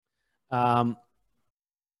No,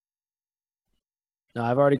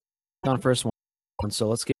 I've already gone first one, so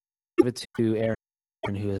let's give it to Aaron,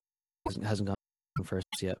 who hasn't gone first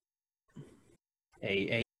yet.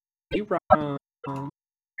 Hey, Ron.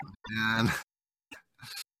 Man,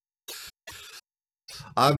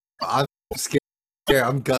 I'm scared.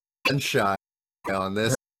 I'm gun shy on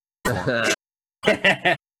this one.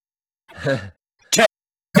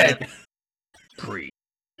 Preach.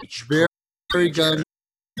 Very gun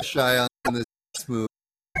shy on this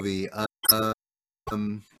movie.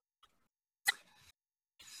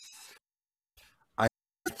 I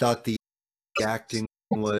thought the acting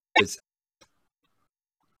was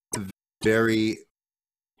very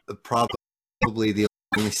probably the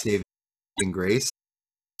only saving grace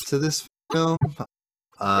to this film.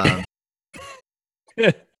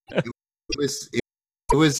 It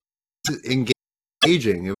was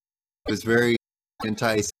engaging. It was very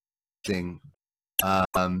enticing.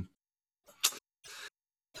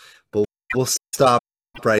 But we'll stop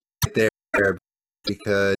right there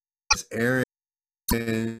because Aaron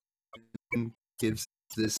gives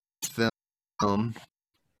this film.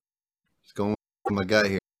 Just going with my gut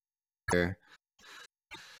here.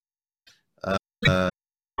 A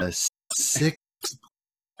 6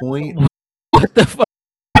 point. What the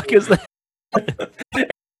fuck is that?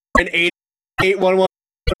 An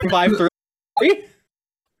 8.1153.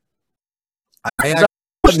 Is that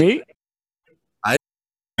me? I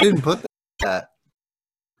didn't put that.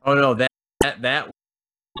 Oh no, that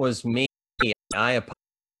was me. I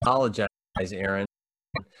apologize, Aaron.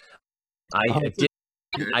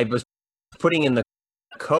 I was putting in the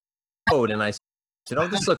code, and I said, "Oh,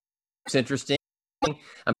 this looks interesting." I'm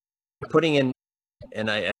putting in, and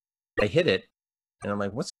I hit it, and I'm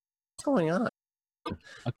like, "What's going on?"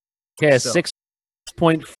 Okay,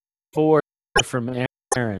 6.4 from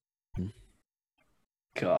Aaron.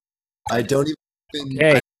 God. I don't even.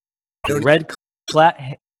 Okay, red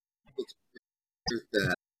flat.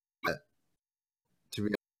 That, to be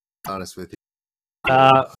honest with you.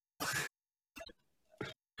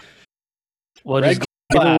 Well, Red just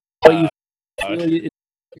give it what you feel it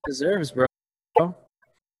deserves, bro.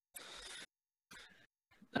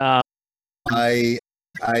 I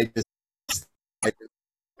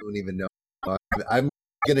don't even know. I'm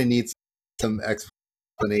gonna need some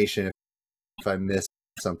explanation if I missed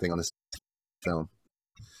something on this film.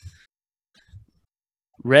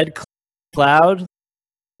 Red Cloud.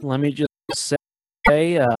 Let me just say,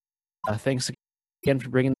 thanks again for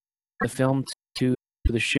bringing the film to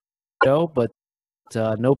the show, but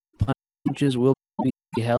no punches will be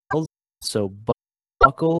held. So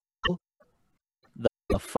buckle the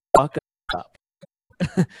fuck up.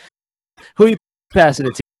 Who are you passing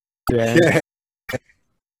it to, Aaron?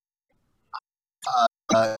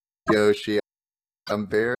 Yoshi, I'm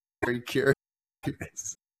very, very curious.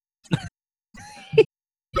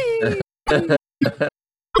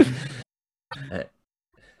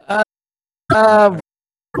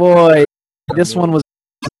 Boy, this one was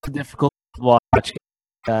difficult to watch,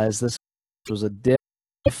 guys. This was a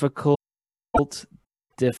difficult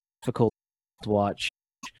to watch.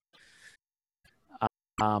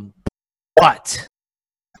 But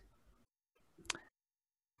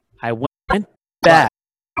I went back.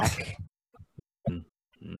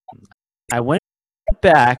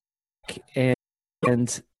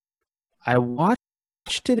 And I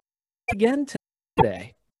watched it again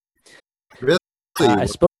today. Really?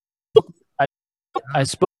 I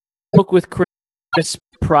spoke with Chris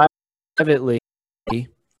privately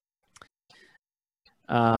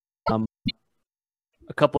a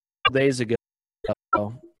couple of days ago,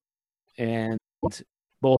 and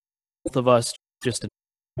both of us just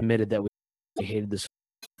admitted that we hated this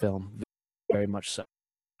film very much so.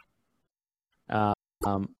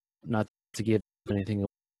 Not to give anything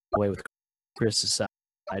away with Chris's side,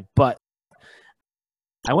 but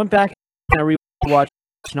I went back and I rewatched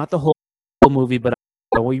not the whole movie, but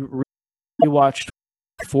we rewatched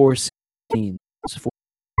 4 scenes,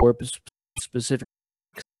 4 specific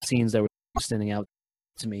scenes that were standing out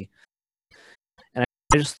to me, and I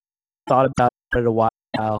just thought about it a while,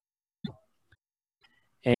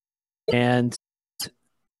 and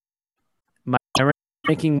my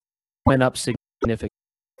ranking went up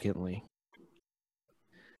significantly.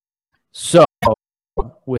 So,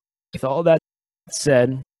 with all that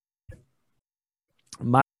said,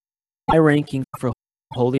 my ranking for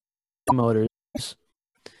Holy Motors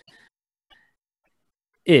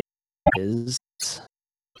is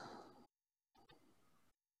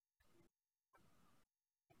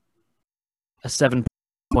a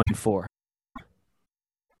 7.4.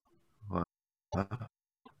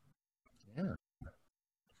 Yeah.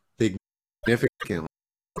 significantly.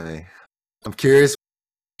 I'm curious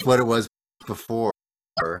what it was before.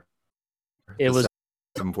 It was, the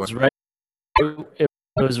 7 point. right. It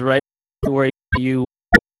was right where you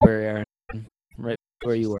were, Aaron. Right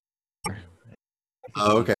where you were.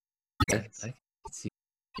 Oh, okay. I can see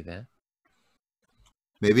that.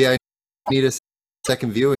 Maybe I need a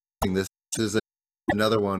second viewing. This is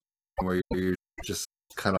another one where you're just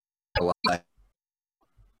kind of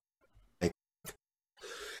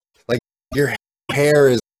like your hair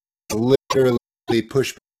is literally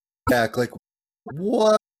pushed back. Like,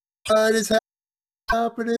 what is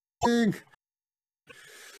happening?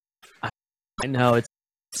 I know it's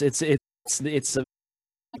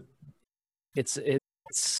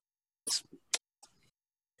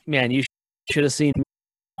man, you should have seen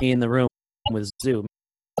me in the room with Zoo.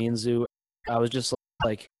 Me and Zoo, I was just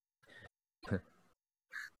like,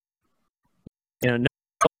 no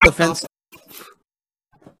offense,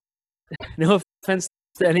 no offense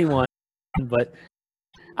to anyone, but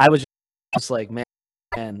I was just like, man,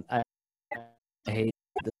 I hate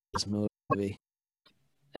this movie.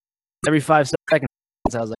 Every 5 seconds,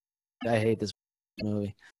 I was like, I hate this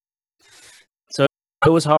movie. So it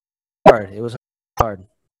was hard. It was hard.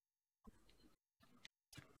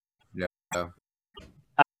 Yeah.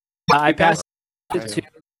 I passed it to.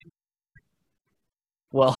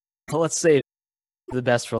 Well, let's save the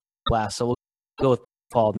best for last. So we'll go with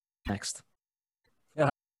Paul next. Yeah,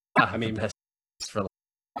 I mean, best for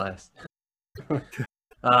last.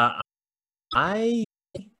 I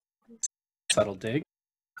Subtle dig.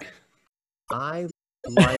 I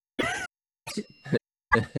like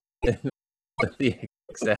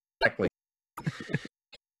exactly.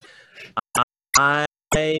 I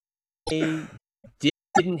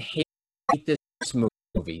didn't hate this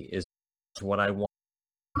movie. Is what I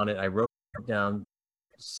wanted. I wrote down.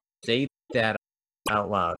 Say that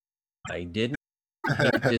out loud. I didn't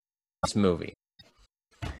hate this movie.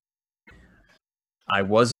 I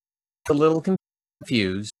was a little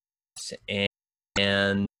confused,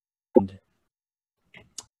 and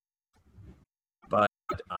but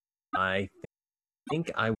I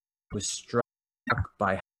think I was struck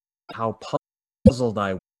by how puzzled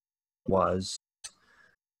I was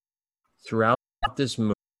throughout this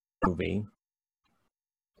movie,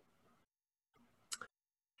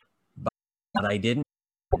 but I didn't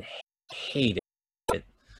hate it.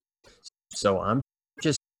 So I'm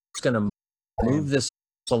just going to move this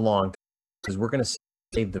along because we're going to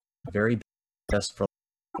save the very best for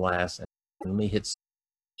last. And let me hit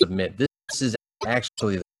submit. This is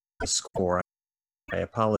actually the score. I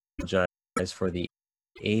apologize for the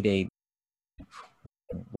 8-8,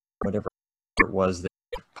 whatever it was that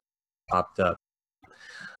popped up.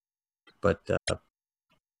 But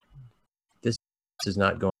this is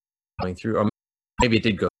not going through. Or maybe it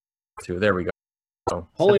did go through. There we go. Oh,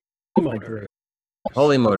 Holy motor.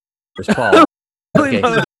 Holy Motors, Paul. Okay.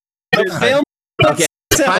 Film Okay.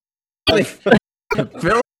 Finally,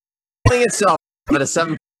 filming itself at a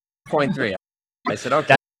 7.3. I said,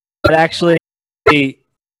 okay. That actually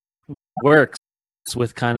works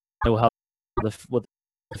with kind of how what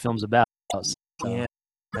the film's about. So. Yeah.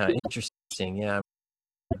 Interesting. Yeah.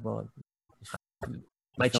 Well,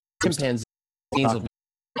 my chimpanzees will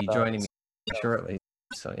be joining me shortly.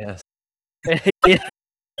 So, yes.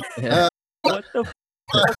 Yeah. What the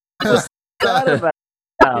fuck was that about?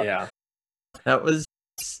 Yeah. That was.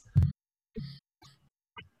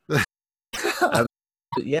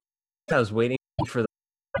 Yeah. I was waiting for the.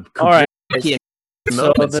 All right.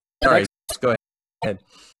 So sorry. Go ahead.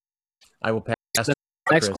 I will pass. The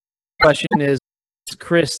next question is,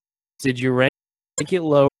 Chris, did you rank it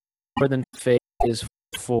lower than Phase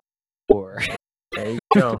 4? There you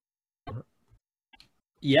go.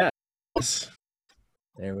 Yes.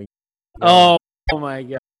 There we go. Oh my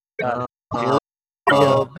god.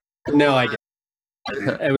 No, I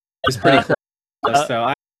didn't. It was pretty close,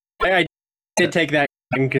 though. I did take that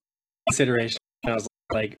in consideration. I was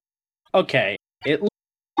like, okay, at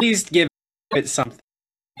least give it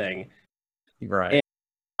something. Right.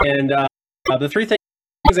 And the three things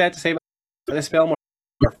I have to say about this film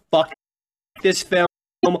are fuck this film,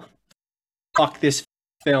 fuck this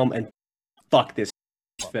film, and fuck this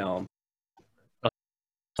film.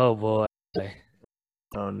 Oh boy.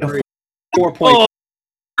 Oh no. 4 points.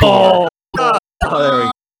 Oh. There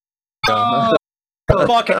we go.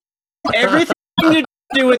 Fuck everything to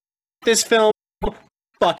do with this film.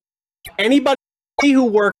 Fuck anybody who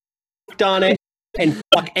worked on it, and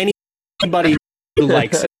fuck anybody who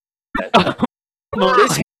likes it.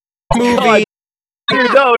 This movie.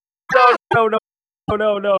 No.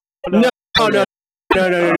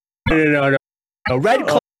 No. Red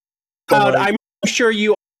I'm sure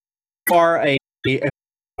you are a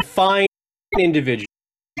fine individual.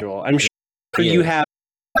 I'm sure you have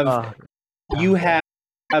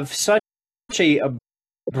such a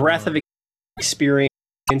breadth of experience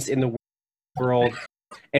in the world,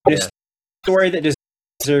 and a story that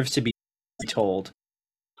deserves to be told.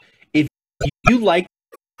 If you like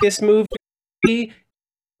this movie,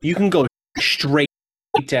 you can go straight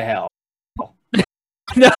to hell.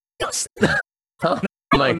 No. Oh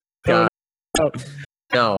my God.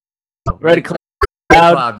 No. Red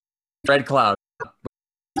Cloud. Red Cloud.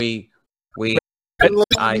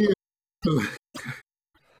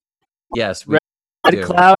 Yes. Red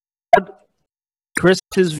Cloud.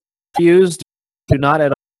 Chris's views do not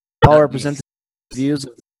at all represent the views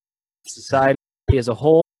of society as a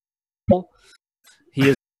whole. He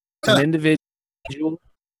is an individual.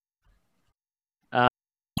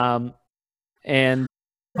 And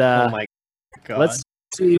oh my God. Let's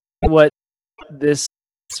see what this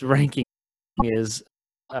ranking is.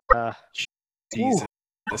 Jesus.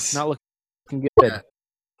 Not looking good. Yeah.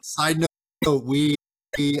 Side note, we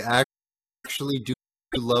actually do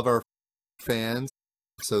love our fans,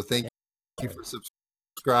 so thank you for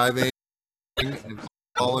subscribing and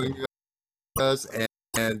following us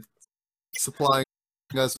and supplying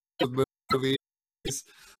us with movies.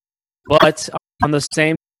 But on the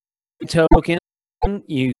same token,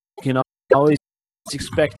 you can always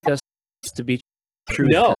expect us to be true.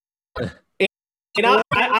 No, and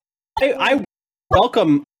I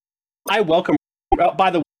welcome. By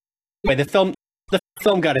the way, the film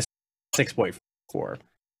got a 6.4.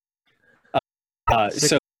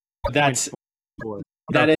 So that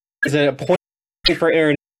is a point for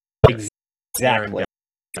Aaron. Exactly.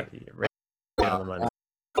 Right on the money.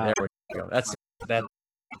 There we go. That's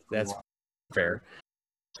fair.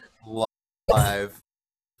 Live.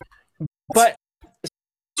 But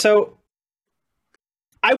so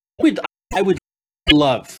I would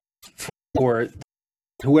love for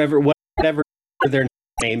whatever their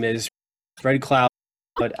name is, Red Cloud,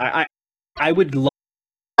 but I would love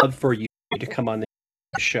for you to come on the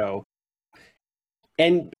show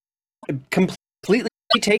and completely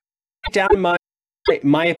take down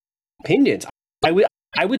my opinions. I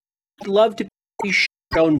would love to be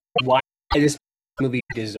shown why this movie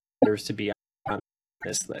deserves to be on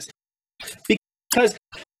this list, because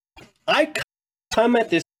I come at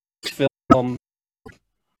this film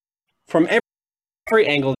from every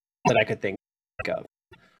angle that I could think of.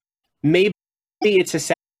 Maybe it's a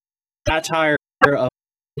satire of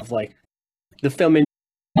like the film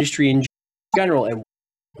industry in general and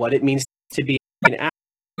what it means to be an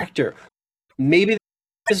actor. Maybe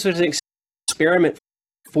this was an experiment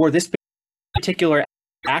for this particular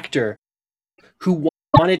actor who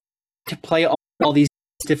wanted to play all these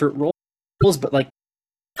different roles, but like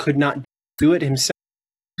could not do it himself.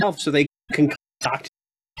 So they concoct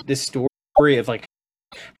this story of like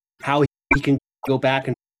how he can go back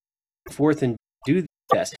and forth and do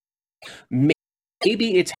this.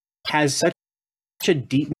 Maybe it has such a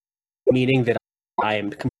deep meaning that I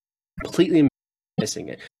am completely missing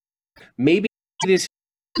it. Maybe this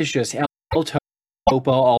is just El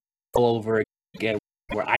Topo all over again,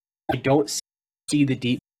 where I don't see the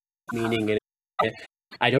deep meaning in it.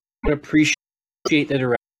 I don't appreciate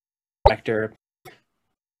the director.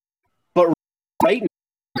 But right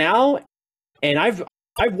now, and I've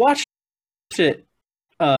watched it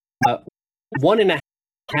 1.5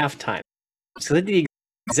 times. So I did the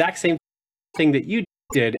exact same thing that you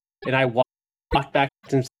did, and I walked back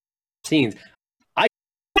some scenes. I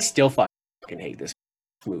still fucking hate this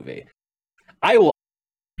movie. I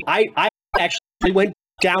actually went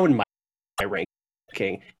down my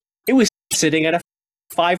ranking. It was sitting at a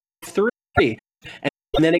 5.3, and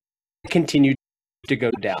then it continued to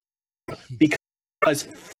go down because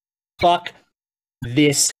fuck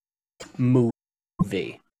this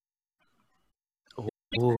movie.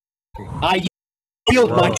 Ooh. I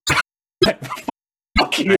yield my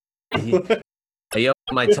fuck you. I yield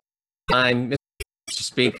my time, Mr.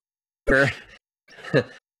 Speaker.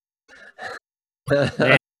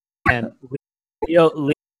 And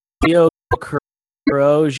Leo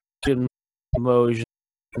Corrosion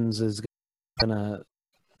Motions is gonna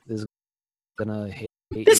hate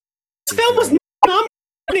this film was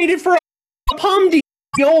nominated for a Palme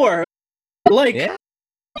d'Or. Like, yeah.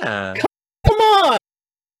 Come on.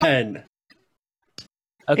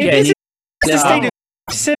 Okay. It is the state of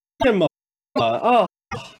cinema. Oh.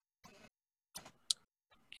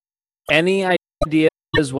 Any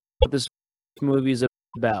ideas what this movie is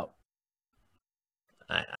about?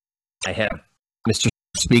 I have, Mr.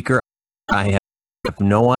 Speaker, I have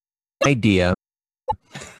no idea.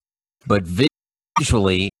 but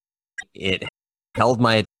visually, it held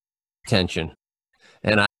my attention,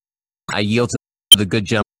 and I yield to the good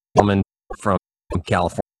gentleman from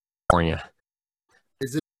California.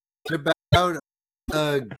 Is it about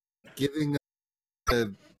giving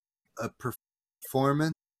a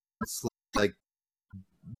performance, like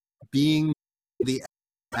being the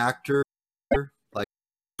actor, like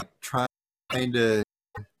trying to,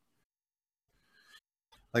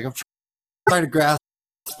 like I'm trying to grasp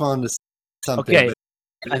onto something? Okay,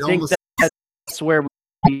 but I think that's where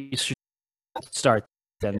we should start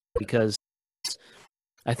then, because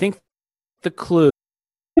I think the clue,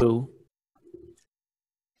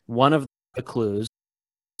 one of the clues,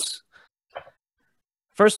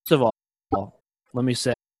 first of all, let me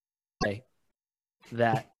say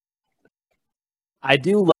that I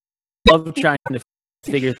do love trying to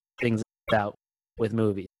figure things out with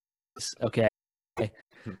movies. Okay,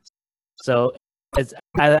 so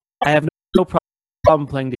I have no problem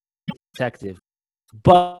playing detective,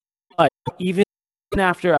 but even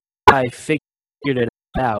after I figured it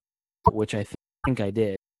out, which I think I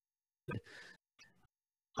did,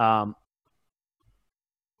 I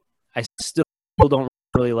still don't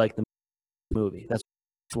really like the movie. That's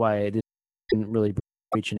why it didn't really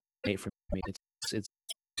reach an 8 for me. It's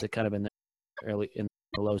kind of in the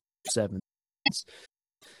low 7s.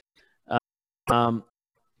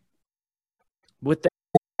 With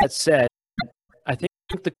that said, I think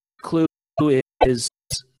the clue is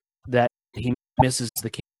that he misses the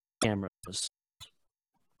cameras.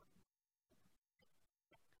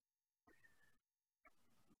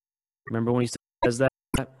 Remember when he says that?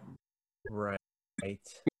 Right. Yeah.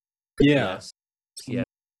 Yes. Yeah.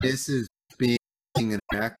 This is being an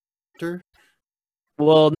actor.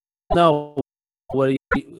 Well, no. What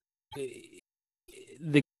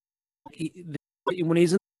when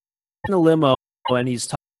he's in the limo and he's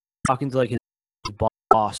talking to like his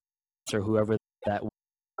boss or whoever that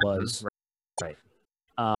was, right?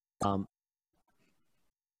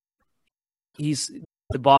 He's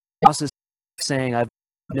the boss is saying, "I've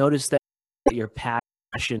noticed that your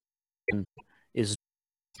passion is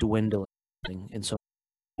dwindling," in so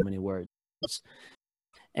many words,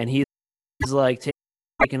 and he's like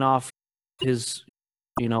taking off his,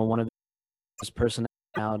 one of his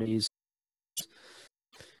personalities,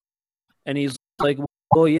 and he's like,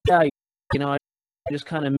 "Well, yeah, I just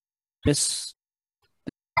kind of miss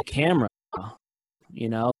the camera,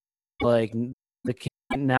 like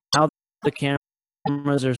now the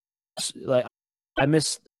cameras are like I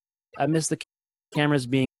miss the cameras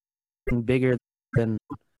being bigger than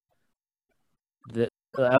the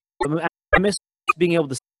I miss being able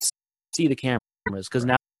to see the cameras, because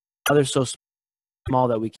now they're so small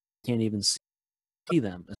that we can't even see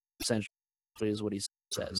them, essentially, is what he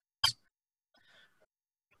says.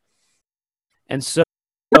 And so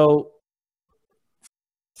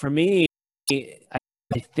for me, I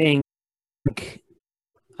think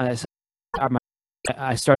I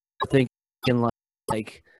start thinking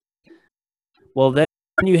like, well, then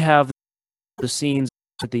you have the scenes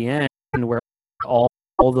at the end where all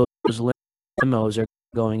those limos are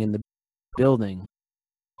going in the building,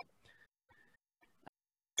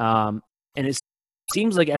 and it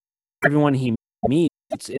seems like everyone he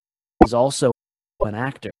meets is also an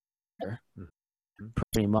actor,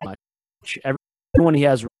 pretty much. Everyone he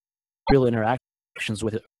has real interactions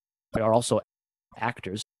with are also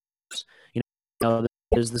actors.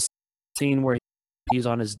 There's this scene where he's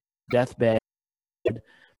on his deathbed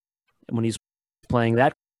when he's playing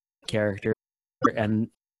that character, and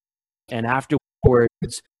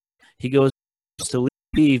afterwards he goes to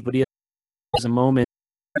leave, but he has a moment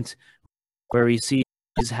where he sees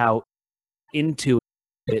how into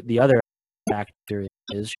it the other actor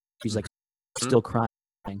is. She's like still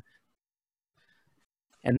crying,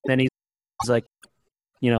 and then he's like,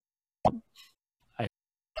 I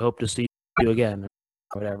hope to see you again, or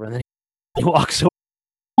whatever, and then he walks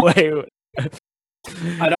away. I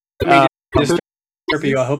don't mean to disturb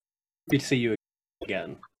you. I hope to see you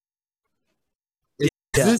again. Is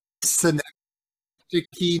this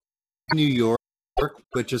Synecdoche, New York,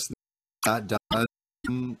 but just not done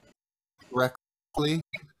correctly?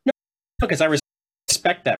 No, because I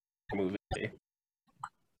respect that movie.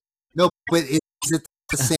 No, but is it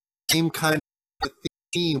the same kind of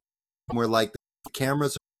theme where like the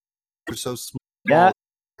cameras are so small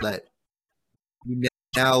that you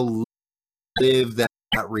now live that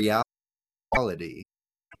reality?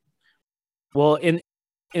 Well, in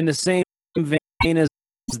the same vein as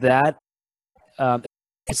that,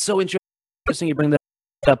 it's so interesting you bring that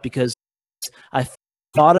up, because I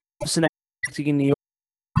thought of Synecdoche, New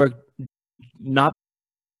York, not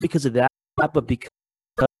because of that, but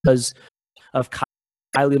because of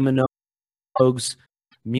Kylie Minogue's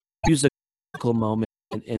musical moment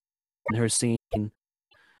in her scene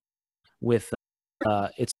with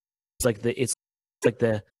it's like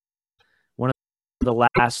the one of the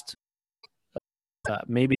last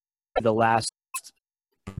maybe the last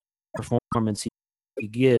performance he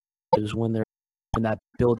gives when they're in that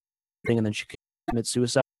building and then she commits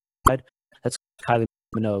suicide. That's Kylie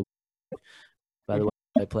Minogue, by the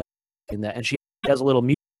way, playing that, and she has a little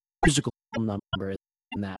musical number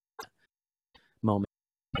in that moment,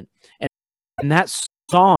 and that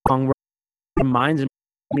song reminds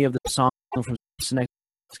me of the song from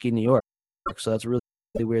Synecdoche, New York. So that's really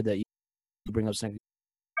weird that you bring up Synecdoche,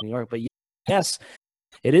 New York. But yes,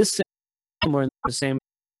 it is similar in the same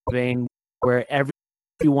vein where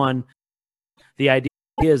everyone, the idea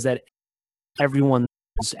is that everyone's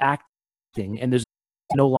acting and there's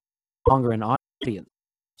no longer an audience.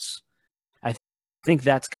 I think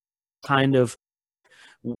that's kind of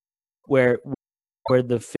where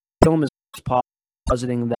the film is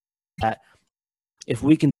positing that if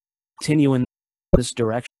we continue in this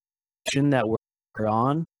direction that we're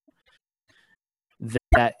on,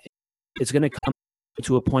 that it's going to come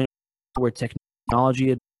to a point where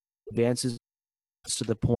technology advances to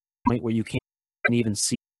the point where you can't even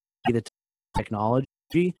see the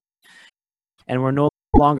technology, and we're no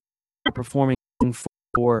longer performing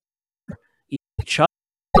for each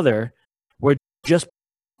other. We're just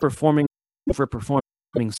performing for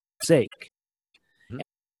performing's sake,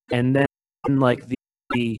 and then like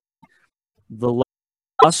the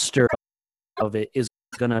luster of it is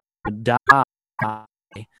gonna die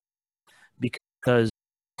because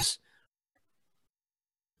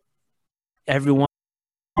everyone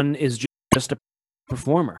is just a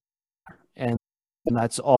performer, and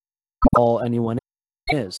that's all anyone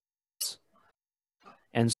is.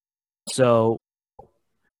 And so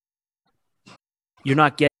you're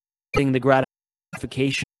not getting the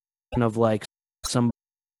gratification of like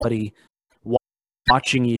somebody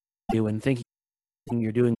watching you and thinking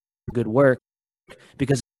you're doing good work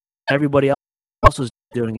because everybody else is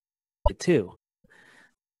doing it too.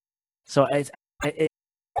 So it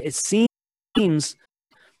seems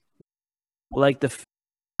like the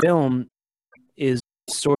film is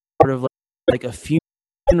sort of like a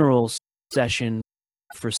funeral session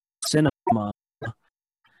for cinema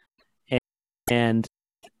and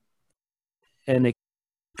an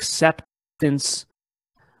acceptance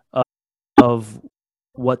of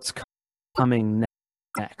what's coming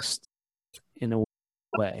next in a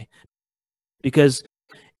way, because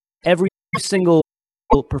every single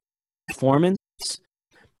performance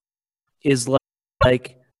is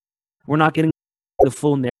like we're not getting the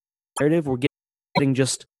full narrative. We're getting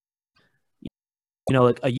just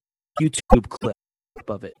like a YouTube clip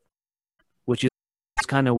of it, which is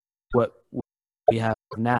kind of what we have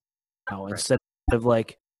now. Instead of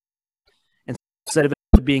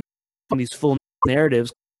it being these full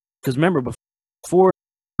narratives, because remember before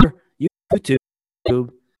YouTube,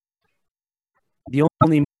 the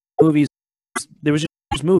only movies there was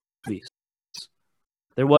just movies.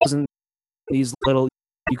 There wasn't these little.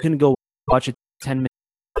 You couldn't go watch a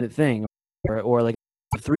 10-minute thing or like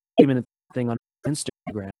a 3-minute thing on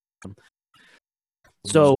Instagram.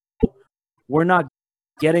 So we're not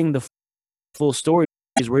getting the full stories.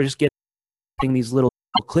 We're just getting these little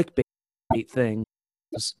clickbait things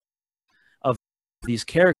of these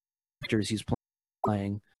characters he's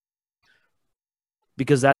playing,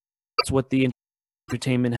 because that's what the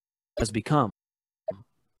entertainment has become,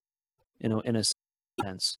 in a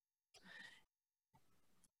sense.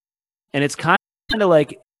 And it's kind of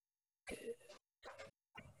like,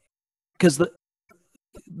 because the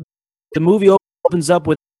movie opens up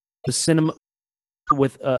with the cinema,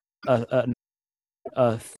 with a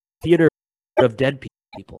theater of dead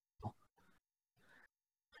people,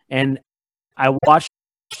 and I watched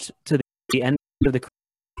to the end of the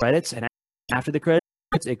credits, and after the credits,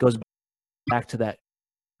 it goes back to that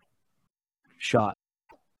shot.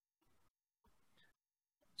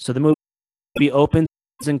 So the movie opens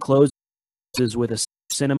and closes with a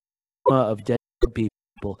cinema of dead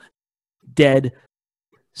people. Dead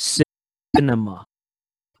cinema.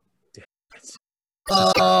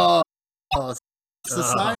 Oh,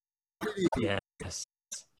 society. Yes.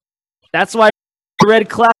 That's why Red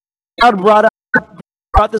Cloud brought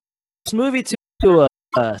this movie to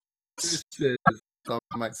us. This is on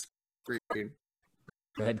my screen.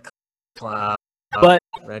 Red Cloud. But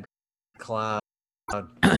Red Cloud. So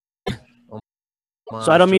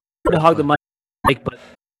I don't mean to hog the mic, but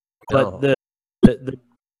No.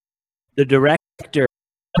 the director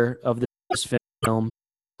of this film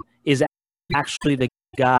is actually the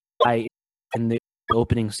guy in the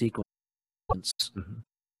opening sequence,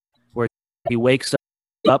 where he wakes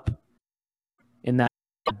up in that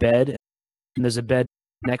bed, and there's a bed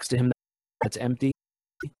next to him that's empty,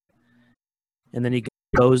 and then he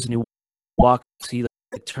goes and he walks. He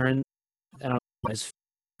like turns, I don't know, his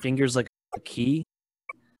fingers like a key,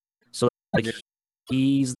 so like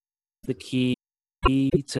he's the key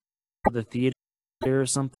to the theater or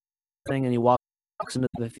something, and he walks into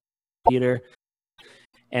the theater,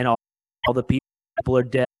 and all the people are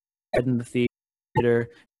dead in the theater,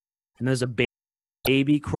 and there's a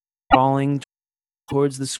baby crawling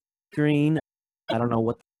towards the screen. I don't know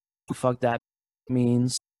what the fuck that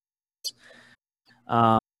means.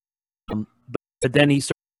 But then he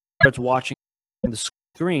starts watching the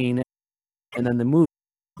screen, and then the movie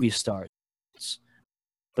starts.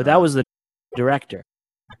 But that was the director.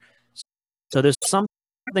 So there's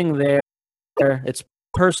something there. It's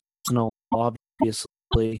personal,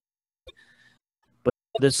 obviously, but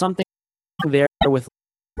there's something there with,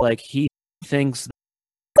 like, he thinks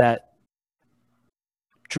that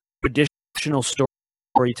traditional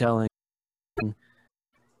storytelling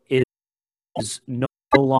is no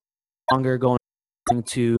longer going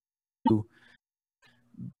to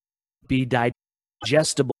be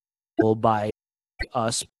digestible by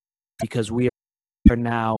us, because we are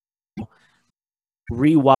now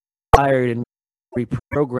rewired and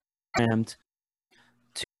reprogrammed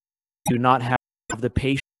to not have the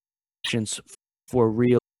patience for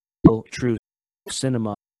real, true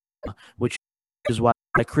cinema, which is why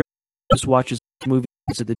Chris watches movies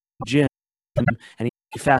at the gym and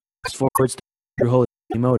he fast forwards through Holy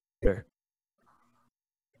Motor.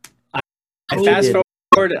 I fast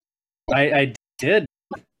forward. I did.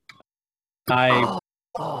 I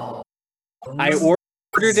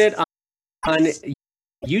ordered it on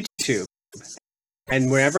YouTube,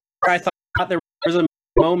 and whenever I thought there was a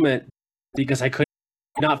moment, because I could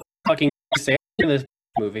not fucking stay in this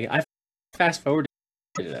movie, I fast forwarded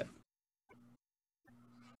it.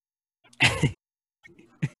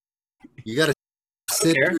 You gotta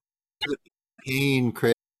sit through the pain,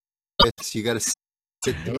 Chris. You gotta sit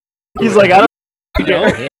through. He's like, I You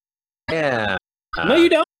don't? Yeah. No, you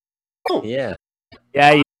don't. Yeah.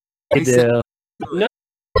 yeah, you do. No,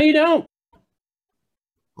 you don't.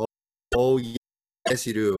 Oh, yes,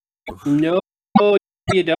 you do. No,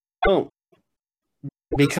 you don't.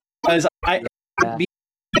 Because I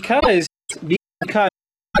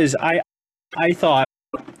thought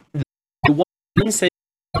the one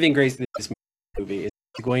saving grace of this movie is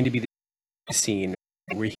going to be the scene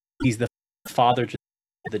where he's the father to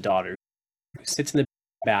the daughter who sits in the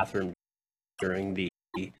bathroom during the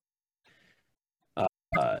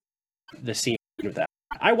scene of that.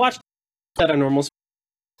 I watched that on normal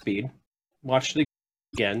speed. Watched it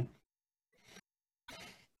again.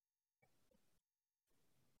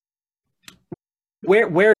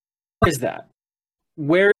 Where is that?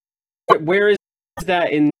 Where is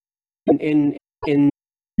that in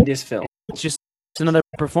this film? It's another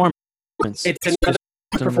performance. It's another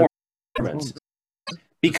performance.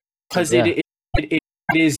 Because it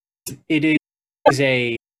is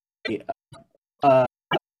an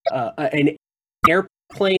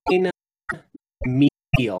airplane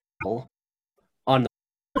meal on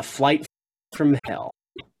a flight from hell.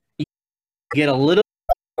 You get a little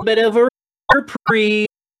bit of a reprieve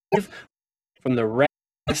from the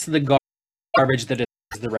rest of the garbage that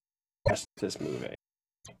is the rest of this movie.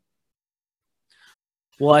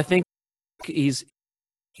 Well, I think he's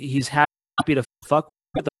happy to fuck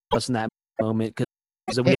with us in that moment, because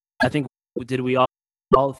I think we all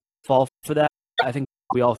fall for that? I think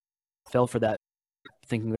we all fell for that,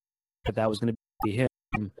 thinking that was going to be him.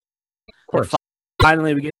 Of course.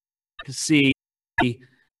 Finally, we get to see who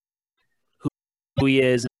he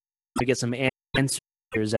is. We get some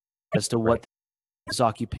answers as to what his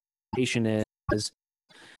occupation is,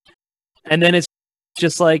 and then it's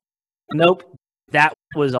just like, nope, that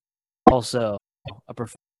was also a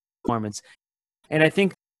performance. And I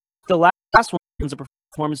think the last one's a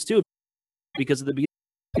performance too, because at the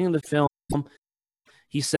beginning of the film,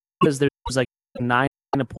 he says there's like 9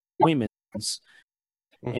 appointments,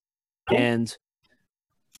 and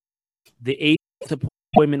the 8th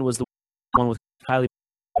appointment was the one with Kylie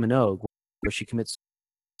Minogue, where she commits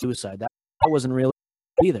suicide. That wasn't real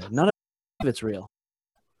either. None of it's real,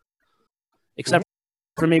 except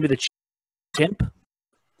for maybe the chimp.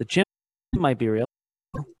 The chimp might be real.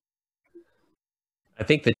 I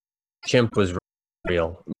think the chimp was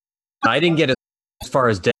real. I didn't get as far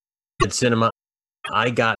as Dead Cinema.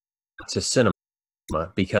 I got to cinema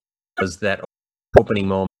because that opening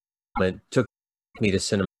moment took me to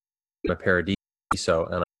cinema Paradiso,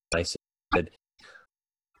 and I said,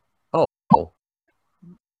 "Oh,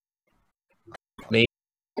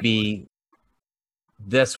 maybe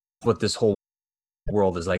that's what this whole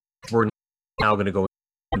world is like. We're now going to go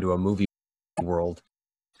into a movie world,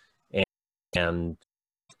 and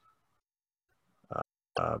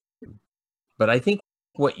but I think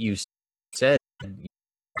what you said,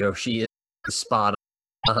 Yoshi, is spot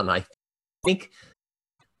on. I think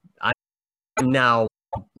I'm now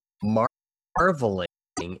marveling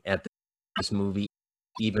at this movie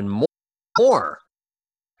even more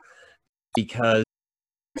because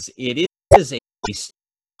it is a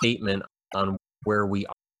statement on where we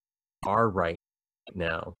are right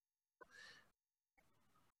now.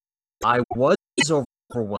 I was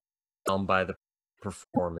overwhelmed by the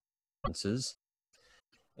performances,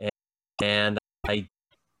 and I,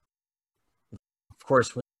 of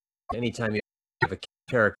course, anytime you have a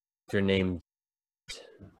character named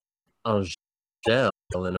Angèle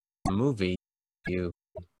in a movie,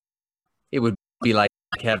 it would be like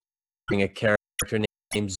having a character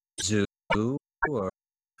named Zoo or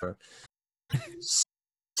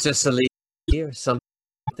Cicely or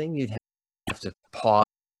something. You'd have to pause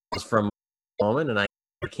for a moment, and I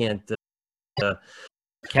can't.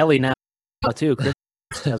 Kelly now too. Chris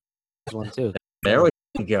has one too. There we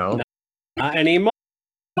go. Not anymore.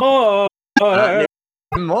 More.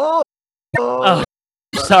 Oh,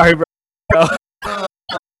 sorry, bro.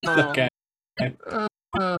 Okay.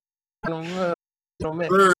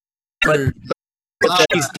 But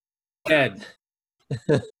He's dead.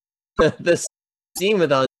 the scene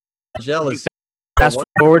with Angèle is Fast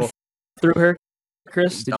forward through her,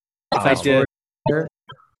 Chris. Did you I fast did. forward her?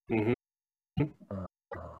 Mm-hmm.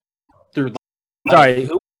 Through Sorry,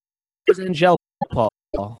 who was Angèle, Paul?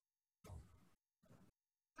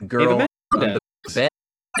 the girl Ava on Mendes. the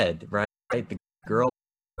bed, right? The girl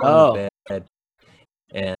on Oh. the bed,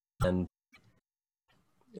 and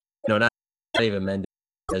no, not Eva Mendes.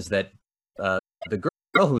 That the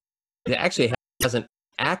girl who actually hasn't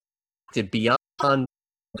acted beyond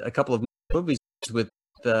a couple of movies with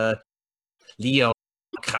Leo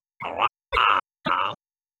Carax,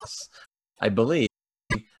 I believe.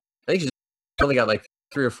 I think she's only got like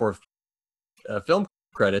 3 or 4 film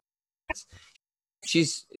credits.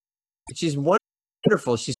 She's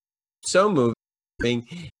wonderful. She's so moving,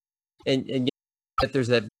 and yet there's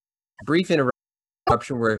that brief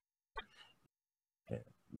interruption where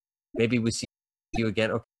maybe we see you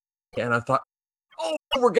again. Okay, and I thought, oh,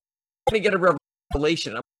 we're going to get a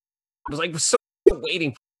revelation. I was like, so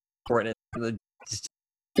waiting for it, and it just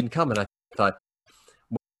didn't come. And I thought,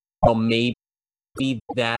 well, maybe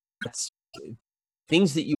that's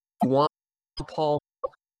things that you want, Paul.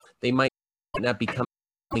 They might not be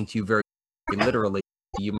coming to you very literally.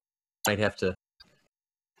 You might have to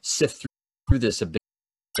sift through this a bit.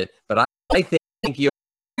 But I think,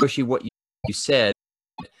 Yoshi, what you said,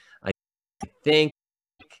 I think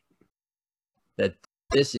that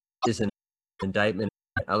this is an indictment.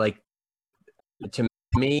 To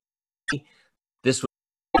me, this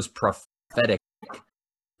was prophetic.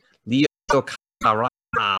 Leo Carax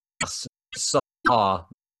saw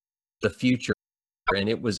the future, and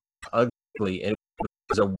it was ugly. And it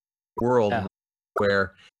was a world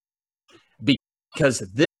where, because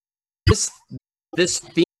this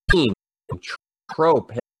theme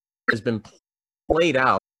trope has been played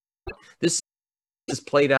out. This is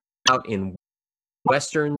played out in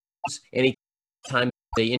Westerns. Anytime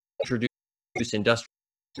they introduce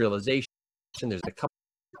industrialization, there's a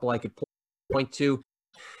couple I could point to.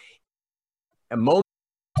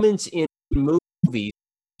 Moments in movies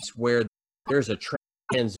where there's a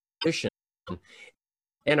transition,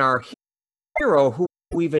 and our hero, who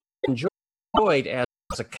we've enjoyed as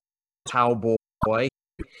a cowboy,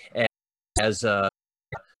 as a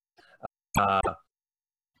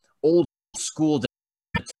old school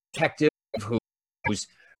detective who's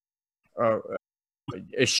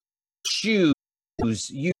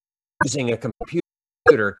using a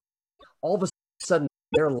computer, all of a sudden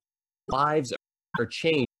their lives are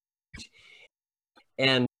changed,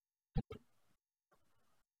 and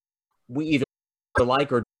we either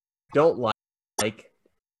like or don't like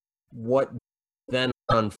what then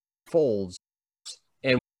unfolds,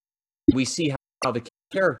 and we see how the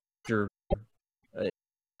character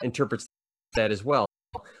interprets that as well.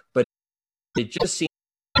 But it just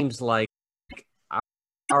seems like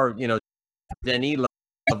our Denis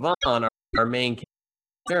Lavant, our main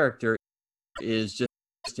character, is just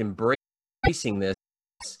embracing this,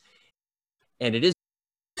 and it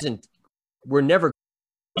isn't. We're never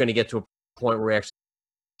going to get to a point where we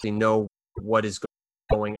actually know what is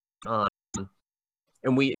going on,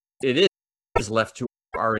 and it is left to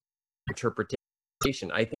our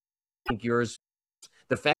interpretation. I think yours,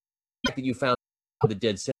 the fact that you found the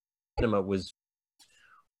dead cinema was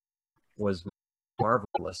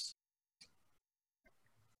marvelous.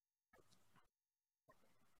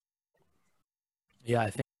 Yeah,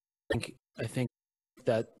 I think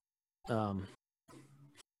that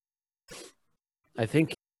I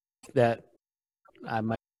think that I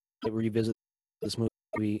might revisit this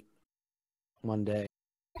movie one day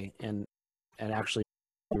and actually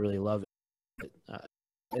really love it.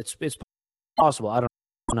 It's possible. I don't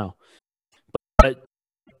know, but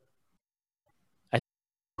I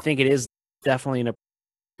think it is definitely an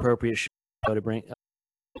appropriate show to bring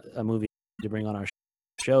a movie to bring on our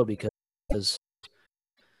show because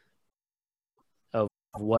of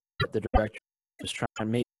what the director is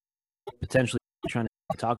potentially trying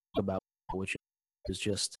to talk about, which is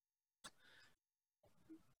just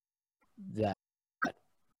that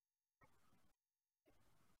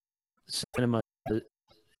cinema,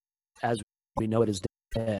 as we know it, is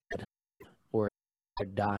dead or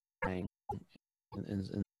dying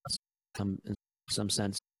in some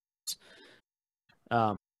sense.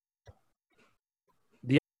 The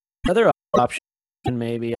other option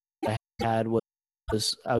maybe I had was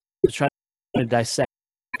I was trying to dissect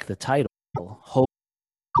the title,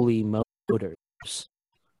 Holy Motors.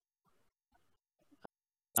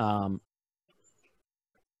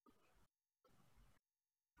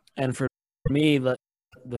 And for me, the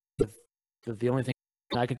only thing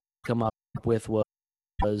I could come up with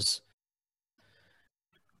was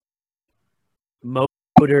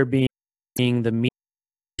motor being the meat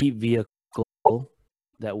vehicle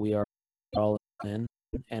that we are all in,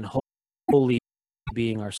 and holy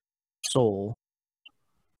being our soul.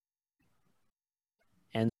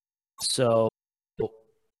 And so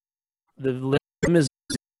the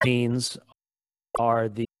limousines are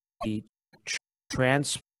the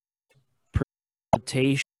transportation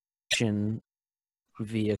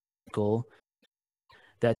vehicle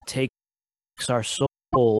that takes our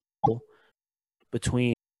soul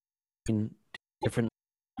between different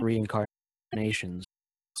reincarnations.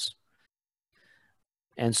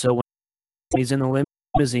 And so when he's in the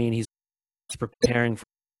limousine, he's preparing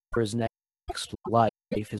for his next life,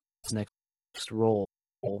 his next role.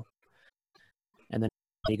 And then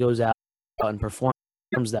he goes out and performs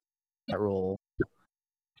that role.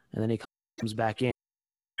 And then he comes back in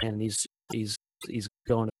and he's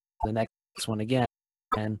going to the next one again.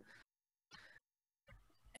 And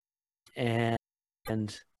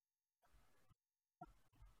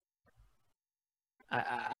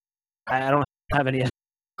I don't have any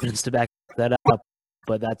evidence to back that up,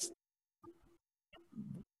 but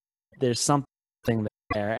there's something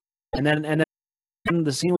there. And then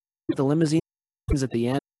the scene with the limousines at the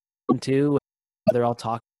end too, they're all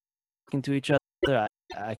talking to each other.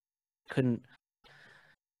 I couldn't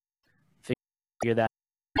figure that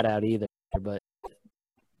out either, but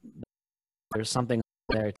there's something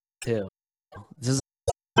there too. This is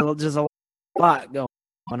just a lot going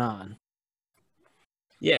on.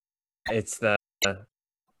 Yeah, it's the.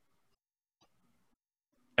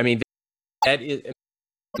 I mean, that is.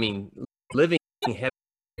 I mean,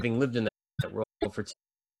 having lived in that role for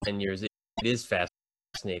 10 years, it is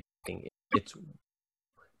fascinating. It's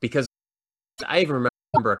because I even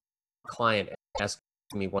remember a client asking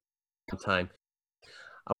me one time,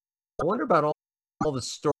 I wonder about all the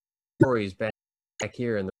stories back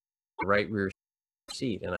here in the right rear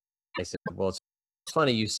seat. And I said, well, it's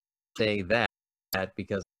funny you say that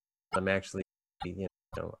because I'm actually,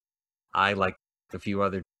 I, like a few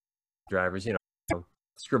other drivers,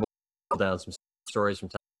 scribble down some stories from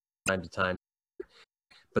time to time.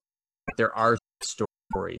 But there are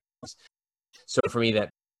stories. So for me, that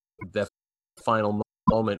the final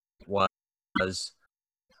moment was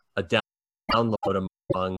a download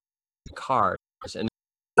among cars. And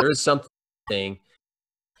there is something,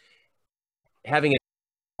 having a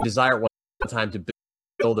desire at one time to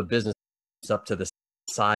build a business up to the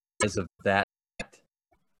size of that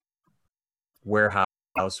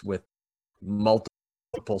warehouse with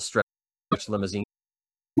multiple stretch limousines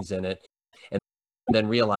in it, and then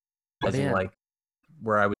realizing like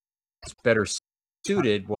where I was better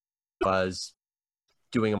suited was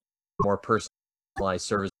doing a more personalized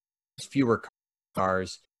service, fewer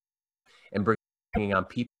cars, and bringing on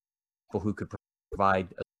people who could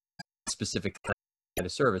provide a specific kind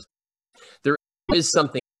of service. There is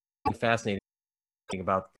something fascinating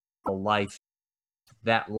about the life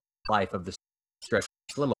of the stretch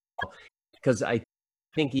limo, because I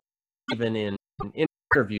think even in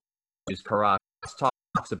interviews, Karak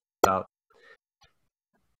talks about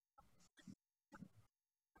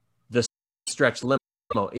stretch limo.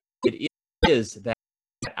 It is that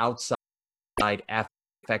outside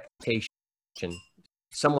affectation.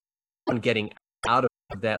 Someone getting out of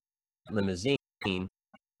that limousine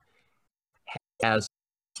has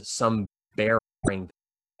some bearing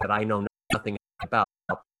that I know nothing about,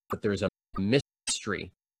 but there's a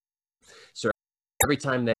mystery. So every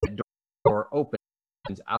time that door opens,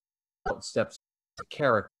 out steps a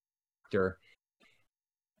character,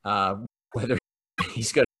 whether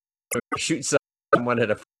he's going to shoot someone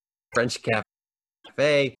at a French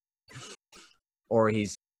cafe or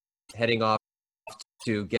he's heading off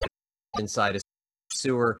to get inside a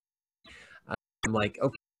sewer. I'm like,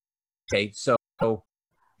 okay, so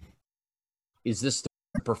is this the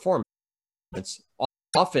performance?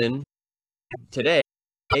 Often today,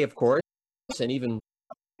 of course, and even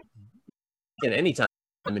in any time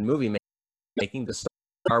in movie making, the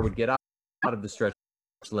star would get out of the stretch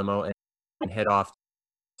limo and head off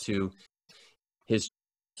to his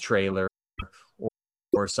trailer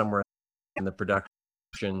or somewhere in the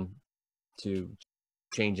production to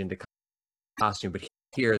change into costume. But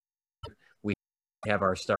here we have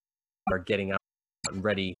our star getting out and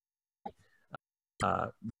ready.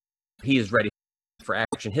 He is ready for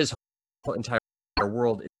action. His whole entire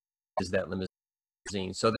world is that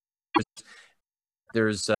limousine. So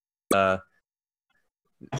there's the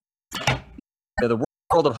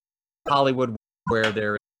world of Hollywood where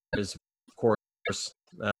there is, of course,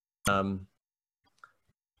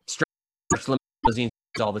 stretch limousines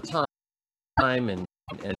all the time and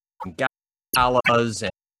galas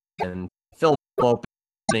and film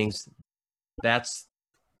openings. That's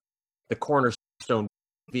the cornerstone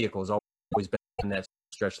vehicle, has always been that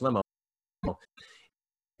stretch limo.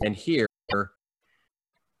 And here,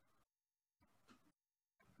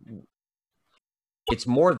 it's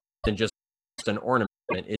more than just an ornament.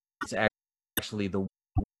 It's actually the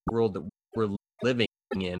world that we're living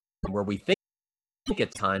in, where we think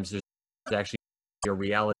at times there's actually a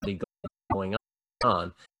reality going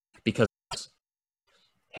on, because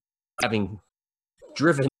having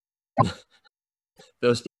driven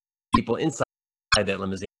those people inside that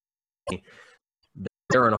limousine,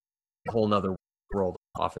 they're in a whole nother world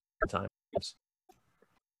oftentimes.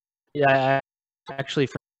 Yeah, I actually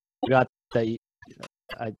forgot that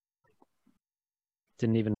I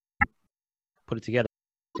didn't even put it together,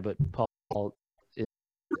 but Paul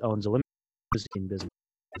owns a limousine business,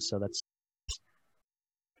 so that's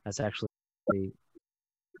actually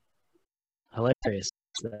hilarious.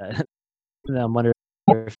 I'm wondering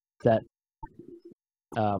if that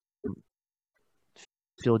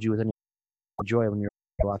filled you with any joy when you're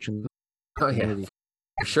watching the movie.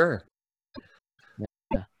 For sure.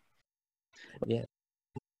 Yeah.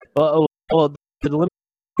 Well, the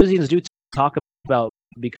limousines do talk about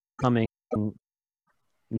becoming no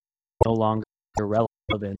longer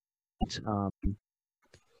relevant.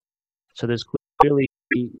 So there's clearly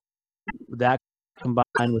that,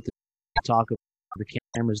 combined with the talk of the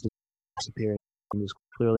cameras disappearing. There's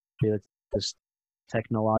clearly this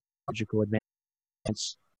technological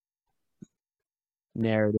advance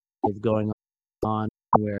narrative going on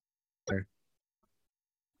where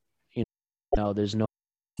there's no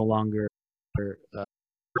longer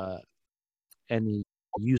any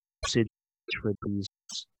usage for these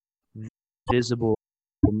visible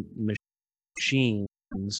machines,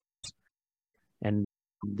 and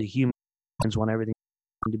the humans want everything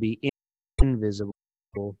to be invisible,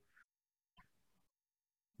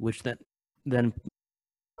 which then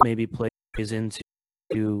maybe plays into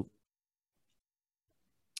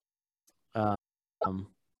the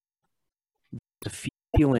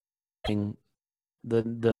feeling,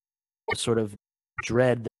 the sort of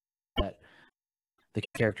dread that the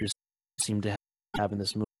characters seem to have in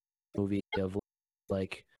this movie of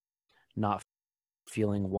like not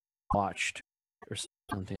feeling watched or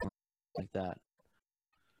something like that.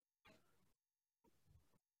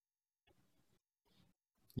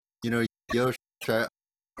 Yosh, I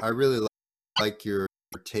really like your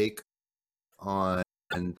take on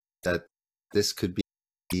that this could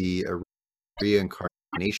be a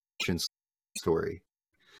reincarnation story.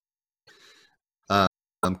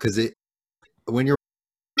 Because when you're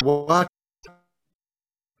watching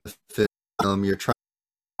the film, you're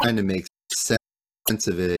trying to make sense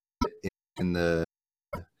of it in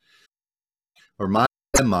my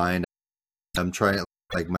mind. I'm trying,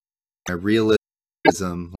 like, my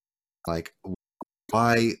realism, like,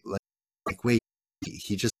 why, like wait,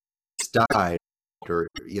 he just died, or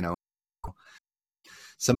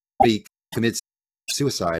somebody commits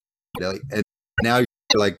suicide, and now you're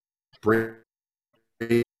like breaking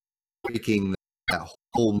that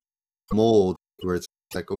whole mold where it's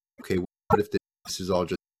like, okay, if this is all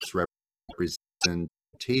just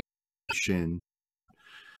representation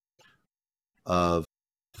of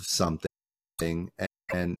something?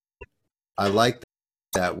 And I like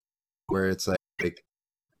that, where it's like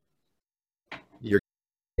you're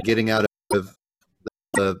getting out of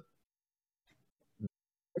the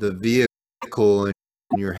vehicle and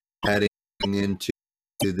you're heading into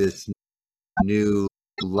this new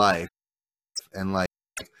life, and like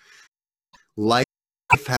life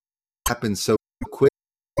happens so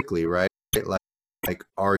quickly, right? Like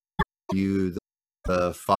are you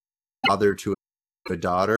the father to a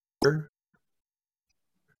daughter,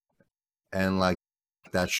 and like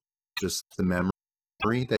that's just the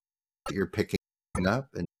memory that you're picking up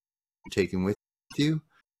and taking with you,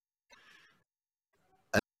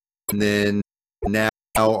 and then now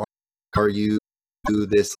are you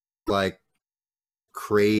this like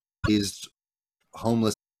crazed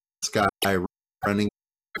homeless guy running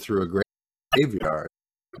through a graveyard?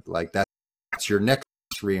 Like that's your next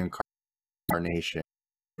reincarnation,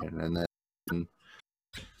 and then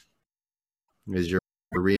is your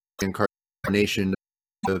reincarnation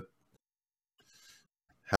to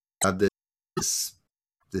have this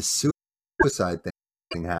suicide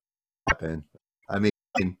thing happen. I mean,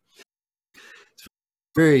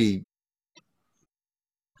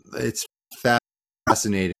 it's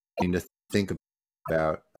fascinating to think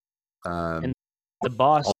about. And the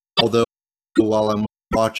boss, although while I'm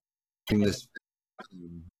watching this,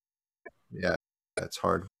 yeah, that's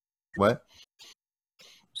hard. What?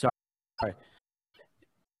 Sorry.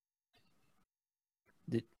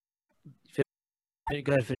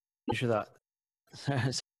 Go ahead, finish your thought.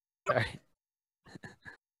 Sorry.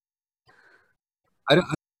 I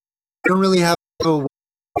don't really have a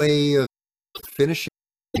way of finishing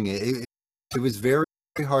it. It was very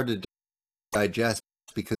hard to digest,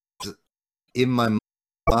 because in my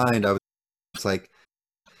mind I was like,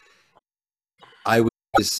 I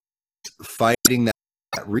was fighting that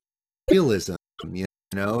realism. You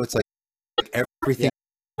know, it's like everything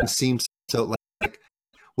seems so like,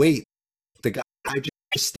 wait, the guy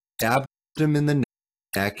just stabbed him in the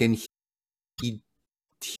neck and he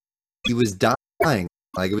was dying.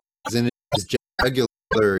 Like, it was in his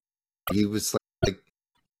jugular. He was like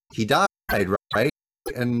he died, right?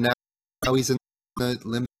 And now he's in the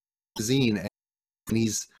limousine and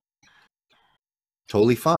he's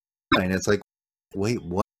totally fine. It's like, wait,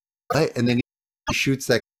 what? And then he shoots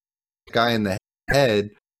that guy in the head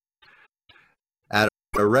at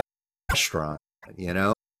a restaurant, you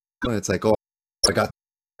know? And it's like, oh, I got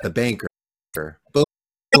the banker.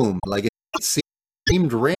 Boom. Like, it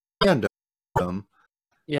seemed random.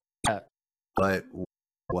 Yeah. But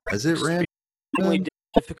was it random? Extremely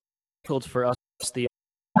difficult for us, the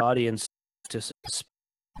audience, to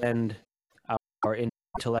suspend our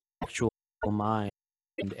intellectual mind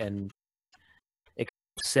and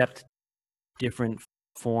accept different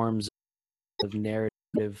forms of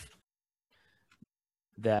narrative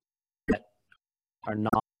that are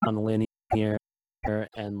non-linear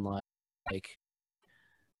and like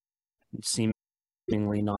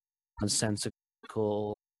seemingly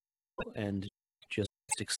nonsensical, and just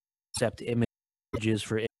accept images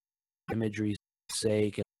for imagery's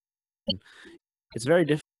sake. And it's very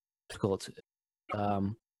difficult,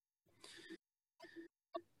 and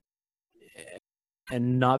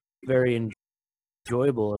not very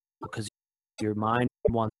enjoyable, because your mind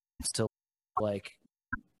wants to, like,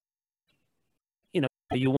 you know,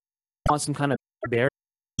 you want some kind of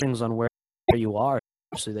bearings on where you are,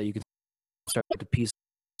 so that you can start to piece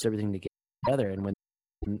everything together. And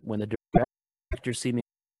when the director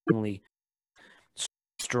seemingly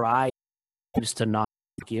strives to not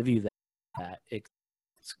give you that, it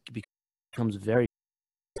becomes very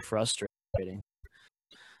frustrating.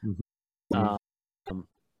 Mm-hmm.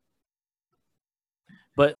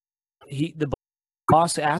 But the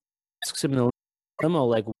boss asks him in the limo,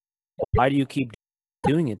 like, why do you keep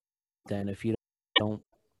doing it then if you're not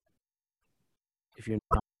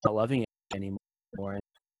loving it anymore?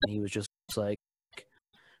 And he was just like,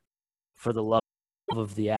 for the love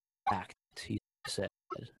of the act, he said,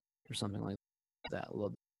 or something like that.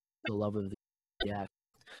 The love of the act.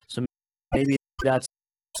 So maybe that's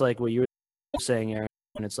like what you were saying, Aaron.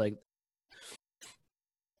 And it's like,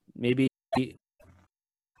 maybe he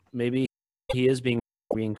is being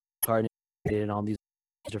reincarnated in all these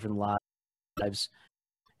different lives,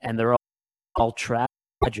 and they're all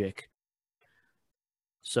tragic.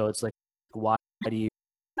 So it's like, why do you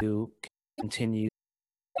continue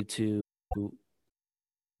to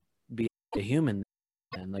be a human?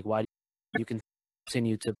 And like, why do you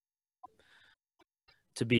continue to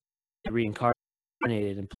be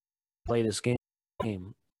reincarnated and play this game.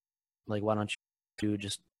 Like, why don't you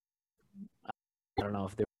just, I don't know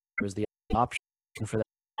if there was the option for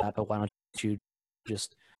that, but why don't you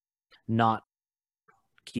just not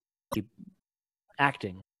keep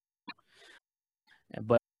acting?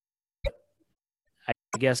 But I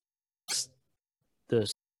guess the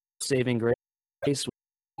saving grace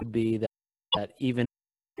would be that even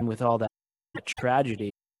with all that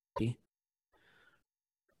tragedy, there's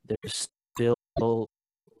still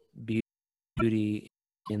beauty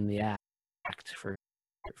in the act for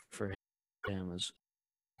him as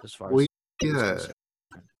far Well, as yeah.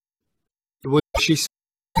 What she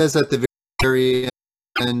says at the very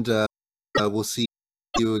end, we'll see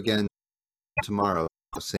you again tomorrow,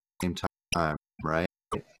 same time, right?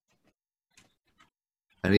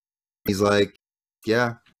 And he's like,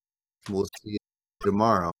 yeah, we'll see you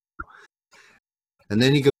tomorrow. And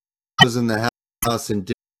then he goes in the house and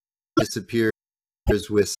disappears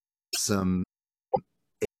with some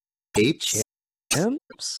apes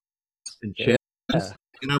chimps. and chimps. Yeah.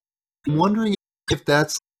 And I'm wondering if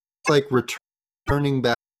that's like returning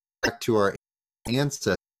back to our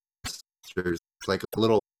ancestors, like a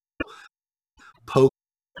little poke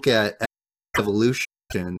at evolution,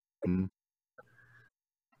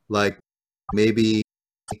 like maybe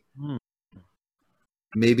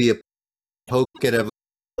a poke at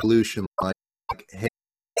evolution, like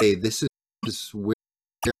hey, this is where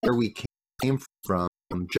we came from,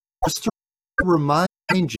 just to remind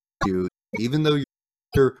you, even though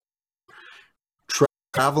you're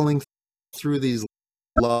traveling through these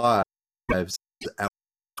lives at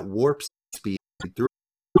warp speed through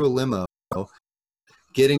a limo,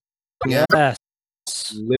 getting out,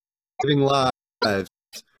 living lives.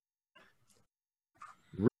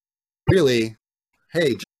 Really,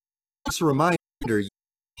 hey, just a reminder,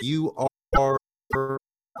 you are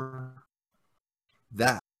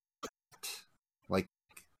that. Like,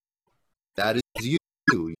 that is you.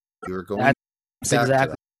 You're going That's back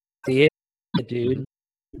exactly to it, dude.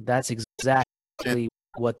 That's exactly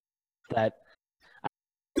what that.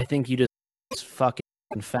 I think you just fucking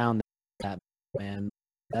found that, man.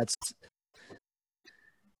 That's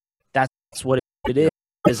what it is.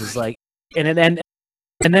 Is like, and then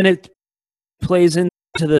it plays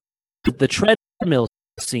into the treadmill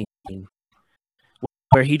scene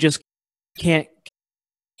where he just can't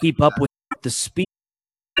keep up with the speed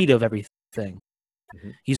of everything.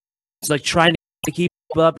 Mhm. He's like trying to keep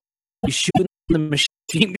up. He's shooting the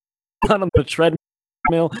machine gun on the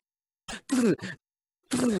treadmill.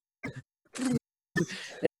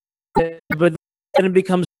 But then it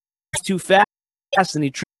becomes too fast and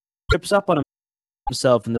he trips up on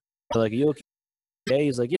himself, and they're like, "Are you okay?"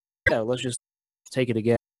 He's like, "Yeah, let's just take it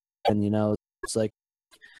again." And it's like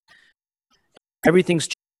everything's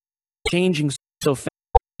changing so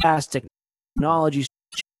fast. Technology's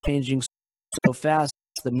changing so fast.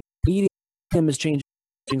 The medium is changing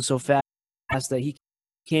so fast that he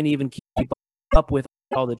can't even keep up with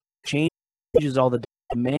all the changes, all the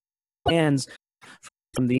demands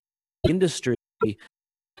from the industry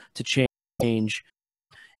to change.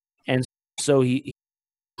 And so he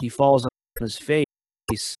falls on his face,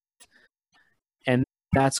 and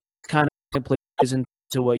that's kind of plays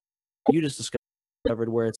into what you just discovered,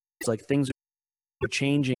 where it's like things are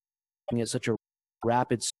changing at such a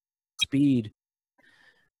rapid speed,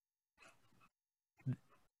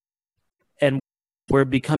 and we're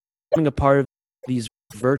becoming a part of these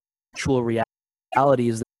virtual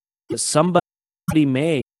realities that somebody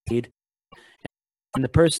made, and the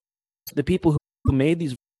people who made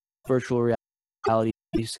these virtual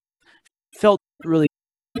realities felt really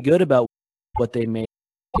good about what they made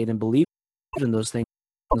and believed in those things,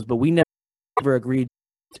 but we never agreed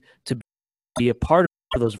to be a part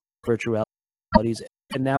of those virtual realities,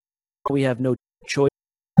 and now we have no choice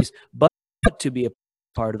but to be a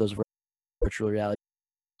part of those virtual realities.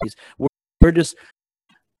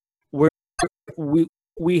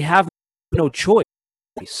 We have no choice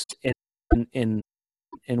in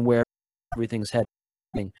where everything's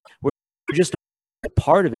heading. We're just a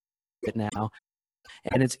part of it now,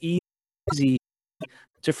 and it's easy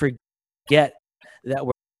to forget that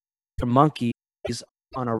we're monkeys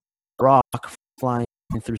on a rock flying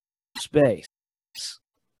through space.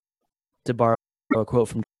 To borrow a quote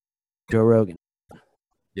from Joe Rogan.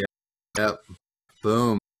 Yep.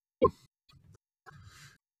 Boom.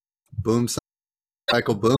 Boom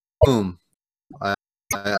cycle boom.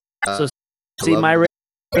 So see, my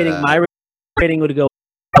rating would go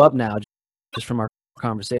up now just from our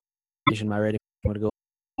conversation. My rating would go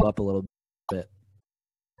up a little bit.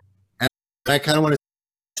 And I kind of want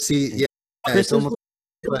to see, yeah, Chris it's almost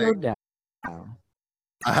like down.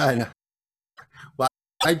 I well,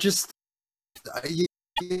 I just you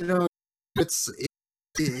know it's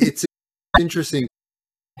interesting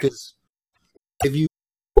because if you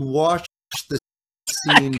watch the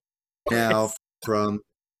scene now from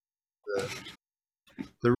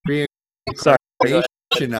the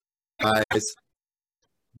reincarnation eyes,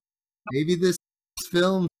 maybe this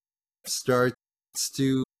film starts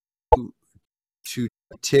to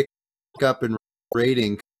tick up in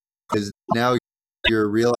rating because now you're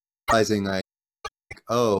realizing like,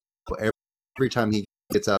 oh, every time he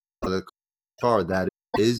gets out of the car, that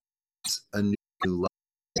is a new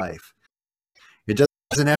life. It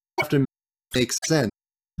doesn't have to make sense.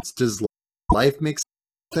 Does life make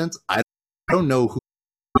sense? I don't know who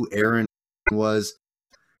Aaron was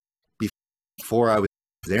before I was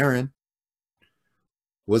Aaron.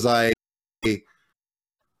 Was I,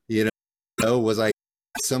 was I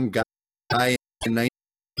some guy in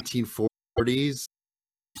 1940s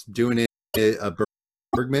doing a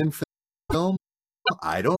Bergman film?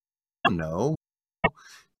 I don't know.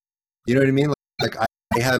 You know what I mean? Like I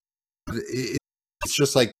have. It's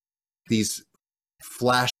just like these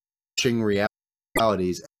flashing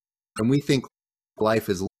realities, and we think life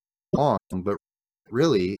is long, but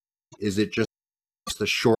really, is it just a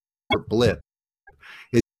short blip?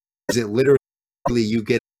 Is it literally you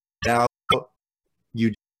get out,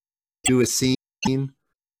 you do a scene, and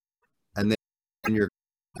then you're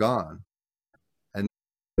gone, and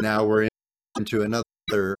now we're into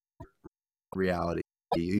another reality.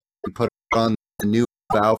 You put on the new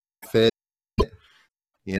outfit,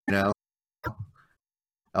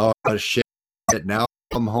 oh shit, now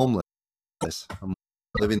I'm homeless. I'm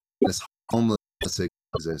living this homeless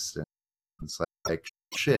existence. It's like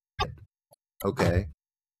shit. Okay.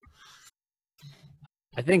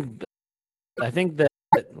 I think that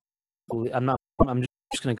I'm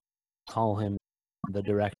just gonna call him the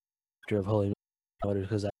director of Holy Motors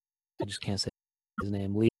because I just can't say his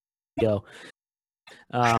name. Leo.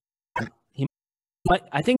 I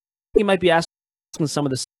think he might be asking some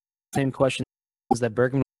of the same questions that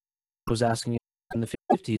Bergman was asking in the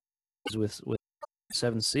 50s with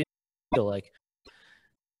Seven Seal, like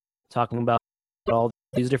talking about all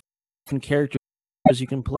these different characters you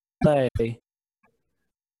can play,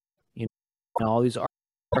 all these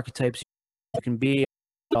archetypes you can be,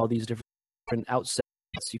 all these different outsets,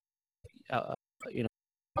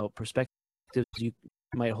 perspectives you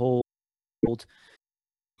might hold,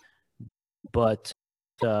 but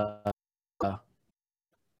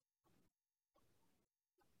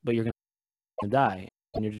you're gonna die,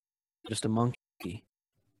 and you're just a monkey.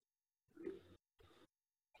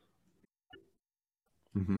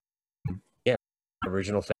 Mm-hmm. Yeah,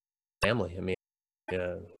 original family. I mean,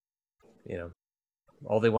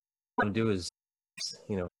 all they want to do is,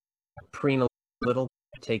 preen a little,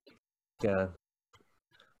 take,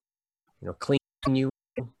 clean you,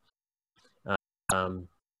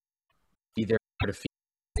 be there to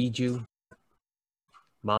feed you.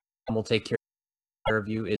 Mom will take care of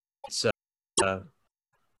you.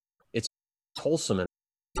 It's wholesome in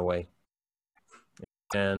a way,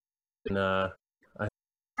 and I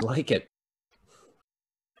like it.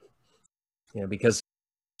 Because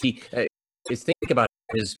think about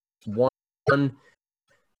it, his one. I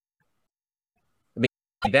mean,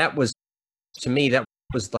 that was, to me, that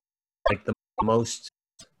was like the most.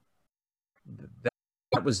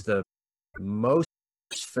 That was the most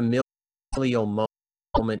familial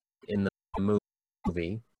moment in the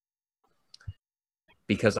movie,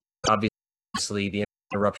 because obviously the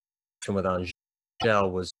interruption with Angel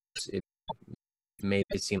it made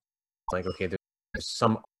it seem like, okay, there's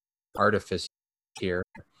some artifice here,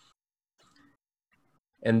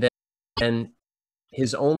 and then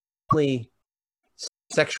his only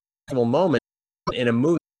sexual moment in a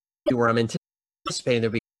movie where I'm anticipating there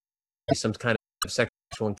be some kind of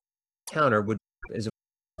sexual encounter is of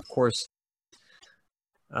course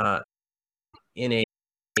in a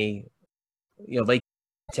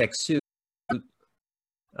latex suit,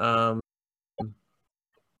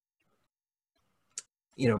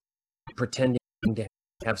 pretending to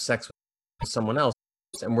have sex with someone else,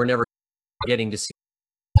 and we're never getting to see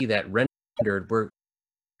that rendered. We're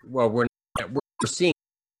seeing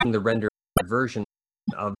the rendered version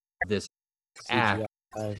of this act.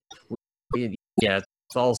 Yeah,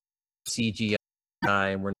 it's all CGI,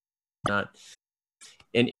 and we're not.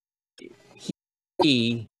 And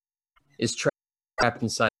he is trapped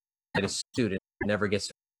inside a suit and never gets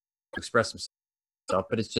to express himself.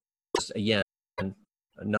 But it's just again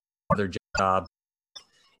another job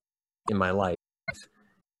in my life.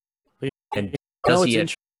 And does he?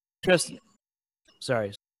 Interesting.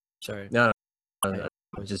 Sorry. No,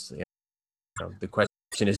 just the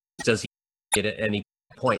question is, does he get at any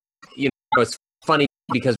point? It's funny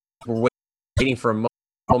because we're waiting for a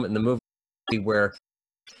moment in the movie where,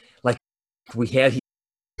 like, he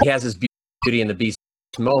has his Beauty and the Beast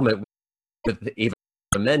moment with Eva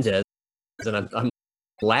Mendes, and I'm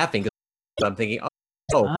laughing because I'm thinking,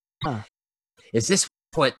 is this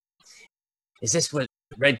what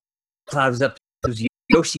Red Cloud was up to? Was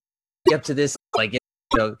Yoshi up to this? Like,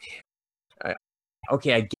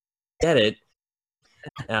 okay, I get it.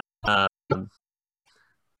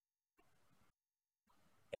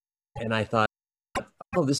 And I thought,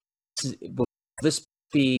 will this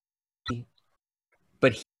be?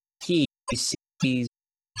 But he sees.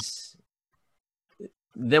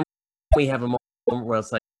 Then we have a moment where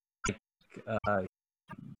it's like,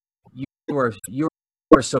 you are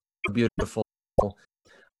so beautiful.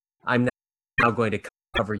 I'm now going to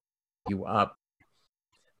cover you up.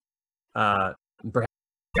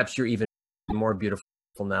 Perhaps you're even more beautiful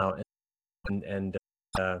now, and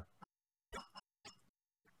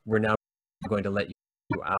we're now going to let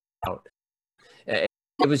you out. It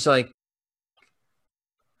was like,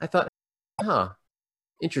 I thought,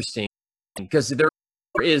 interesting, because there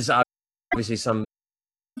is obviously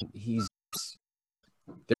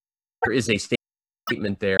there is a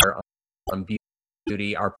statement there on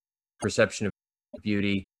beauty, our perception of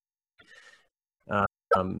beauty.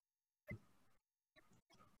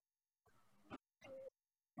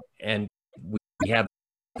 And we have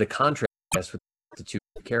the contrast with the two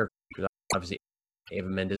characters. Obviously, Eva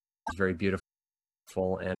Mendes is very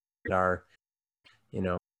beautiful, and our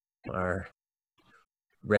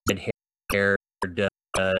red-haired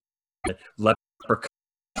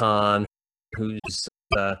leprechaun who's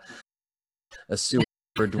a sewer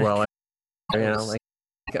dweller. Like,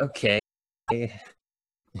 okay.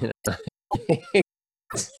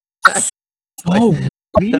 Oh,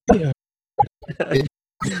 weird.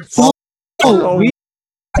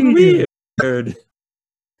 Weird.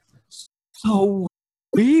 So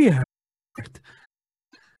weird.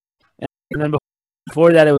 And then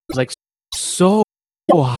before that, it was like so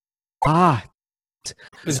hot. It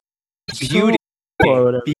was beauty.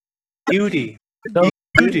 Beauty. So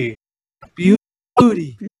Beauty.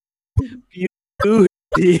 Beauty.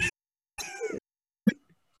 Beauty.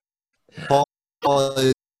 Paul,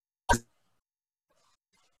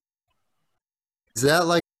 is that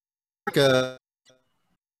like a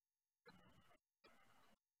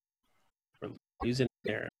Using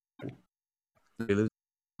Aaron? We lose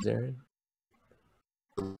Aaron.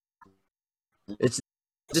 It's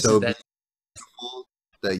this so is that beautiful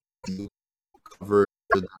that you covered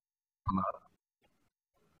them up?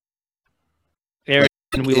 Aaron,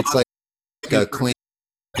 It's like a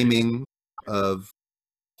claiming of.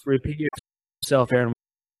 Repeat yourself, Aaron.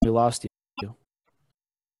 We lost you.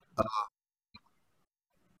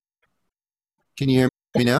 Can you hear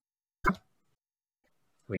me now?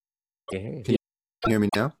 Can you hear me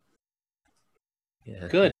now? Yeah.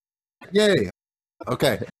 Good. Yay.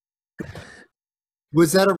 Okay.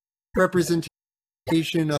 Was that a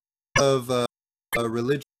representation of a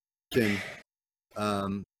religion,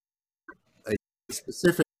 a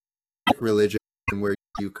specific religion where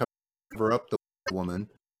you cover up the woman?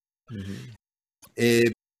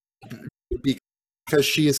 Mm-hmm. Because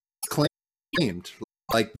she is claimed,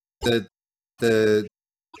 like the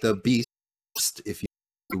beast, if you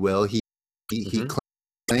will. He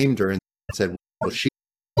claimed her and said, "Well,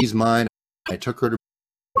 she's mine. I took her to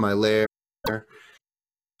my lair,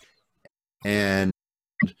 and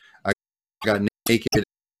I got naked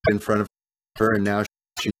in front of her, and now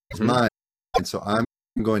she's mine. And so I'm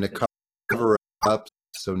going to cover her up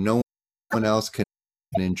so no one else can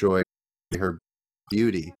enjoy her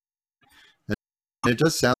beauty." And it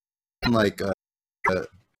does sound like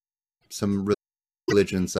some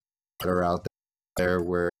religions that are out there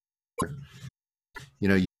where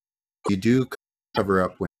you do cover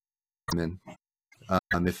up women,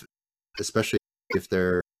 especially if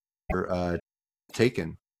they're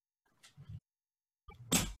taken.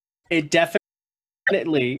 It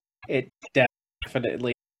definitely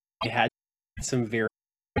had some very,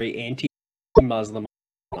 very anti-Muslim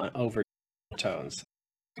overtones.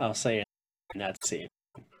 I'll say it in that scene,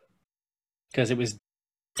 because it was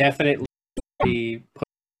definitely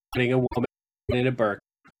putting a woman in a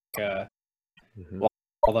burqa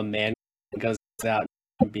while the man goes out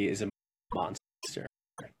and is a monster.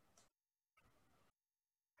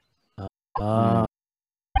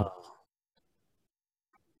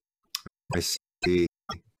 I see.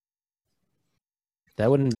 That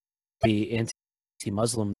wouldn't be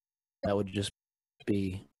anti-Muslim. That would just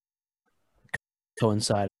be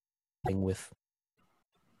coinciding with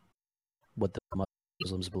what the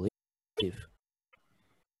Muslims believe.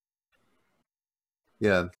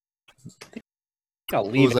 Yeah. I'll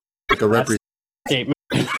It leave was it. like a That's- representation. Statement.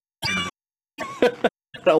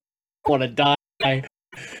 I don't want to die.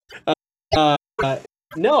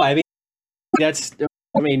 No, I mean that's.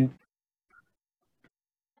 I mean,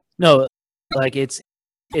 No, like it's.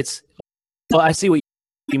 Well, I see what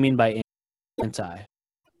you mean by anti,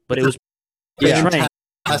 but it was yeah. portraying.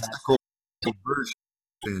 Fantastical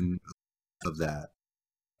version of that.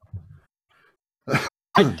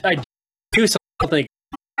 I do still think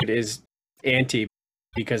it is anti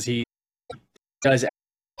because he does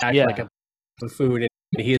act Yeah. like a buffoon,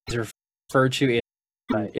 and he is referred to in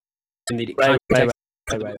the Right, context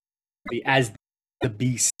right. as the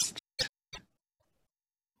beast.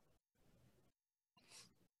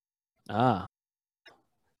 Ah,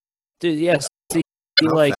 dude, yes. See,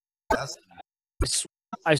 How like fast?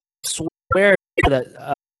 I swear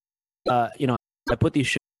that I put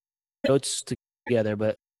these notes together,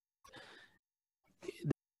 but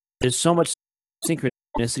there's so much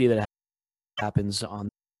synchronicity that happens on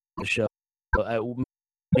the show.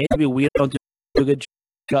 Maybe we don't do a good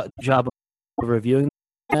job of reviewing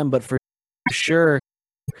them, but for sure,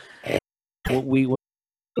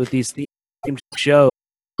 with these themed shows,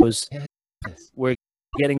 we're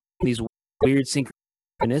getting these weird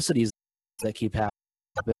synchronicities that keep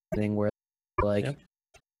happening. Where, like, Yep.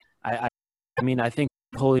 I mean, I think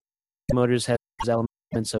Holy Motors has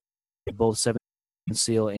elements of both Seven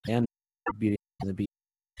Seal and Beauty and the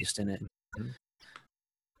Beast in it,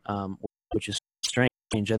 which is strange.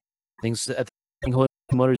 I think Holy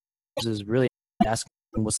Motors is really asking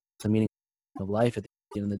what's the meaning of life at the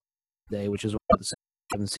end of the day, which is what the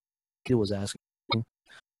Seven Seal was asking.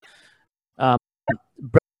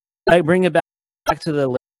 I bring it back to the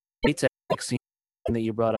latex scene that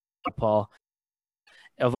you brought up, Paul.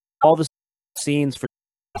 Of all the scenes, for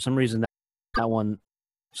some reason, that one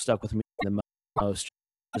stuck with me the most.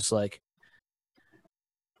 Just like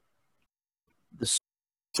the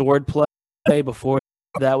sword play before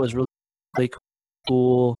that was really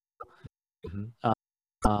cool.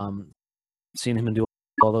 Seeing him do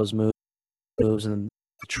all those moves, and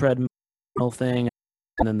the treadmill thing,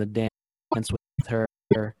 and then the dance with her,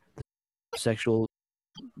 the sexual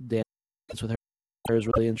dance with her is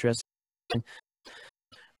really interesting.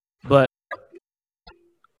 But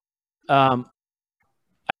I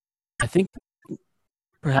think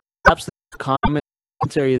perhaps the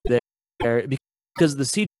commentary there, because the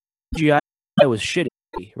CGI was shitty,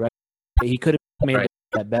 right? He could have made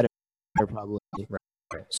that better, probably.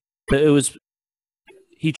 Right. So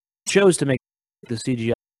he chose to make the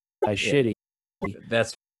CGI shitty.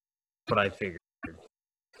 That's what I figured.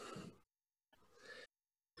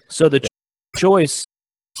 So the choice,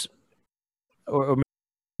 or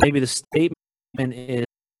maybe the statement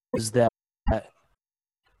is that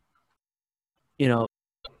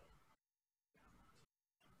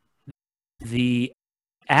the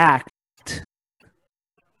act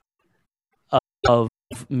of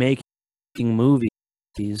making movies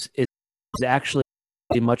is actually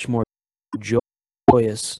much more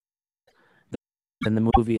joyous than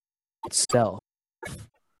the movie itself.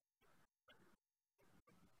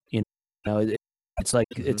 It's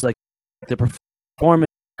like the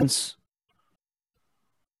performance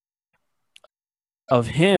of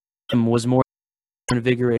him was more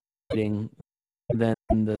invigorating than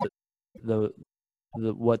the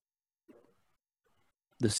what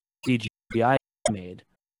the CGI made.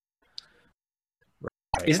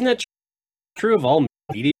 Right. Isn't that true of all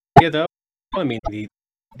media, though? I mean,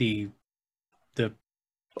 the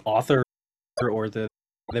author or the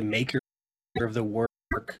maker of the work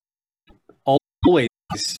always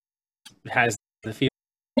has the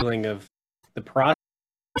feeling of the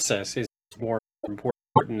process is more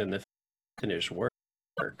important than the finished work.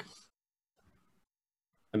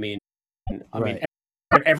 I mean,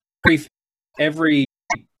 every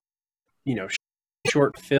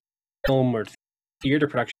short film or theater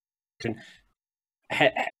production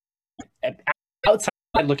outside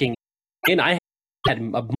looking in, I had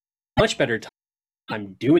a much better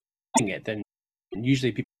time doing it than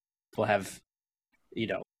usually people have,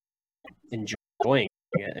 enjoying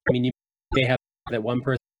it. I mean, you may have that one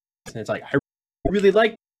person that's like, I really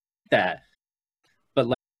like that, but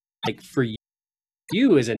like for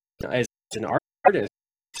you as an artist,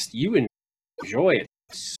 you enjoy it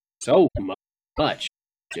so much.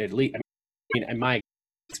 At least, I mean, in my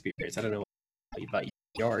experience, I don't know about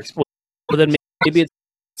your experience. Well, then maybe it's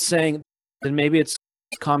saying, then maybe it's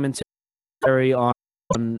commentary on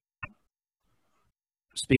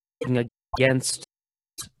speaking against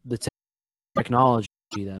the technology.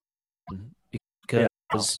 Then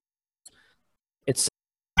because it's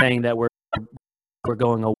saying that we're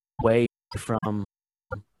going away from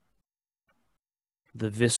the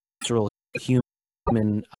visceral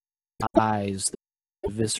human eyes, the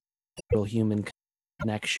visceral human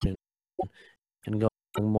connection, and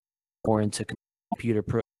going more into computer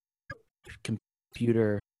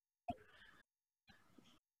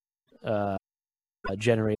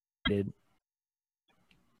generated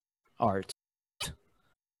art.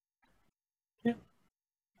 Yeah.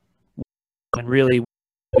 When really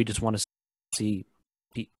we just want to see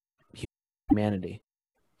humanity.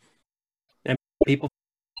 And people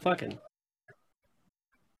fucking.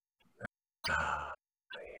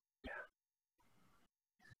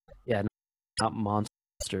 Yeah, not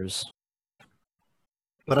monsters.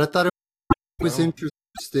 But I thought it was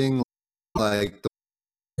interesting, like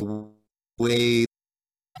the way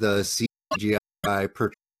the CGI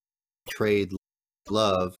portrayed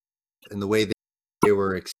love and the way they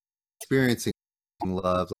were experiencing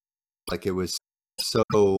love. Like it was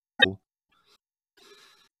so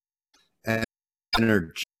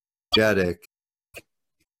energetic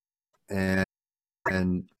and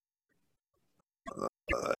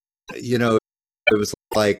you know, it was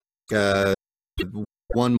like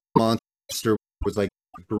one monster was like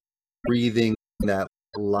breathing that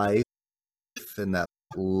life and that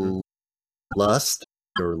lust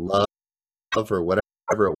or love or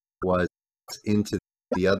whatever it was into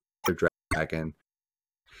the other dragon,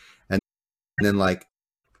 and then like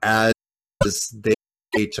as they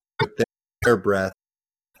took their breath,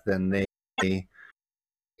 then they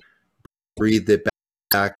breathed it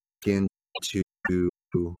back into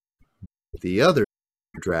the other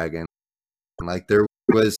dragon. Like there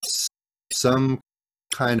was some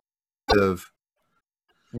kind of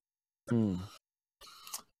I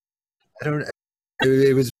don't.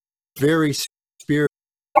 It was very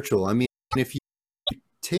spiritual. I mean, if you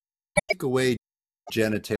take away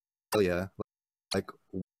genitalia, like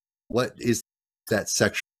what is that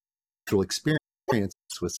sexual experience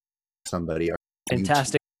with somebody?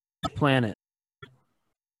 Fantastic Planet.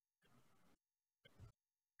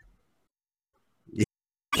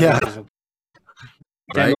 Yeah.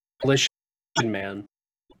 Right? Demolition Man.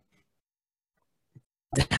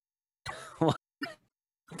 Wow.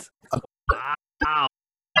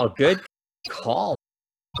 Oh, good call.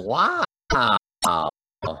 Wow.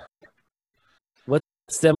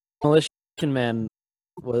 What's Demolition Man?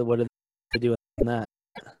 What did they do in that?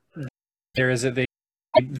 There is they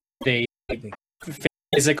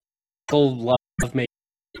physical love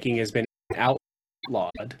making has been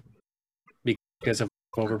outlawed because of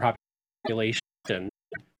overpopulation,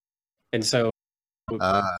 and so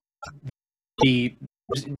the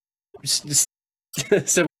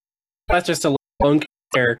so that's just a lone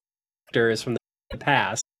character is from the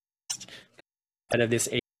past, kind of this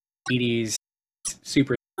 80s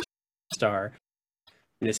superstar,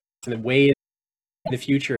 and this in the way in the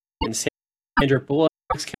future, and Sandra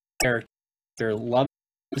Bullock's character loves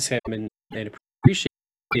him and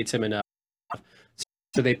appreciates him enough,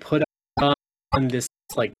 so they put on this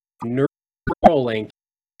like Neuralink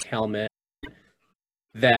helmet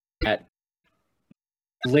that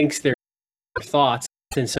links their thoughts,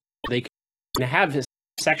 and so they can have this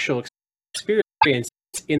sexual experience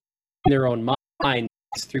in their own mind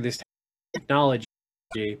through this technology.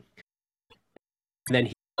 And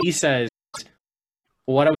then he says,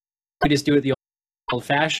 well, "Why don't we just do it the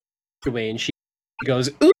old-fashioned way?" And she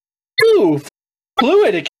goes, "Ooh,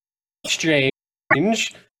 fluid exchange." And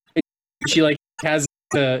she like has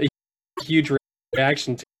a huge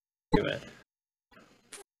reaction to it.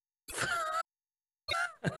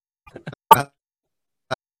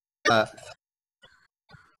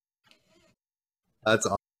 That's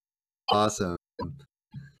awesome.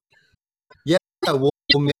 Yeah, well,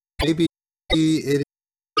 maybe it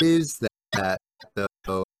is that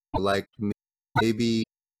though. Like maybe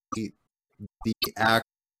the act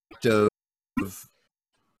of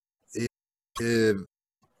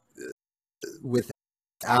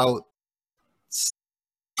without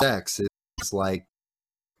sex is like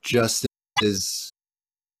just as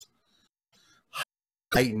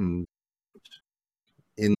heightened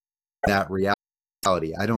in that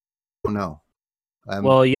reality. I don't know.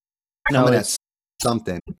 Well, you know, it's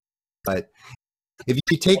something, but if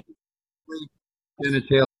you take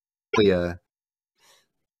genitalia,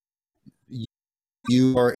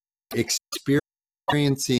 you are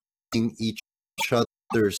experiencing each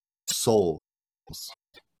other's souls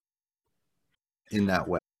in that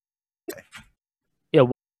way. Yeah,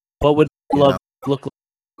 what would love look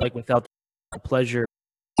like without the pleasure,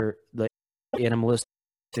 or the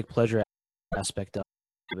animalistic pleasure aspect of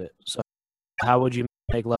it? So how would you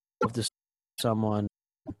make love to someone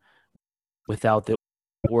without the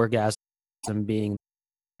orgasm being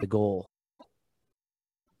the goal?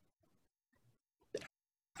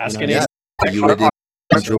 Asking Yeah, you would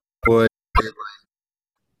enjoy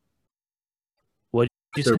What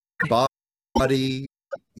did you their say? body.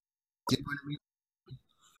 You know what I mean?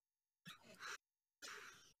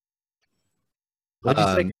 What did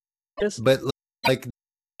you say, Chris? But like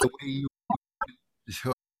the way you.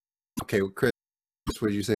 Okay, Chris, what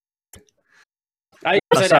did you say? I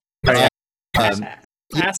said Sorry.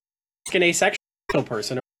 ask an asexual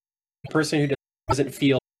person, a person who doesn't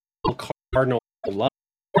feel cardinal love,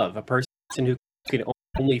 a person who can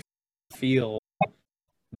only feel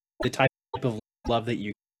the type of love that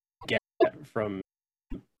you get from,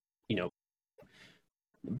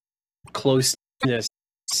 closeness,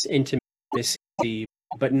 intimacy,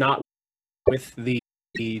 but not with the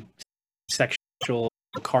sexual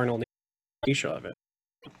carnal nature of it.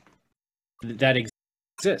 That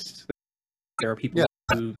exists. There are people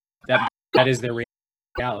who that is their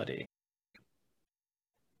reality.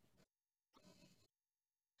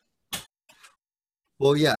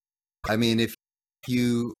 Well, yeah. I mean, if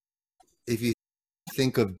you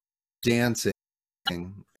think of dancing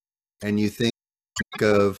and you think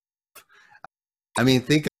of,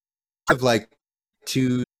 think of like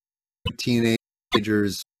two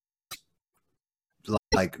teenagers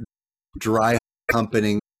like dry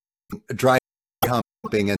humping,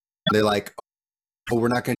 and they're like, oh, we're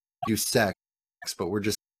not going to do sex, but we're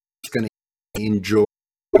just going to enjoy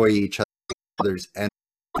each other's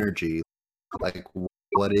energy. Like,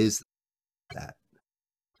 what is that?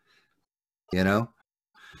 You know?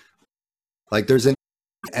 Like, there's an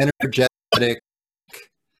energetic.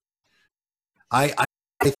 I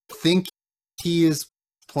think he is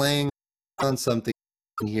playing on something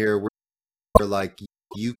here where like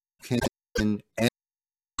you can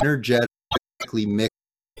energetically mix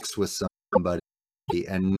with somebody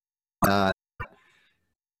and not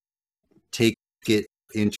take it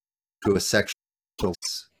into a sexual,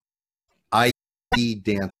 i.e.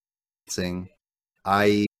 dancing,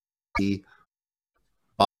 i.e.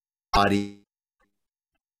 body,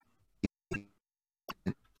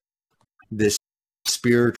 this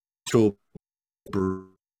spiritual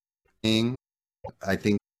being. I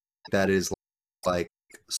think that is like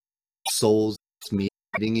souls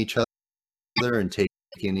meeting each other and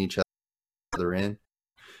taking each other in.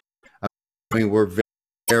 I mean, we're very,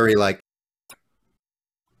 very like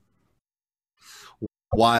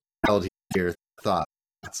wild here thoughts.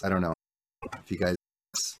 I don't know if you guys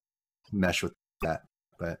mesh with that,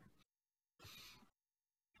 but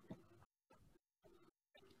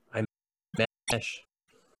I mesh.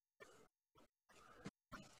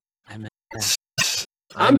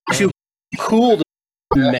 I'm too cool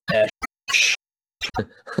to mesh.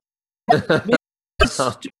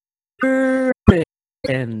 Mr.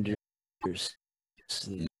 Anderson.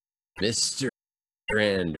 Mr.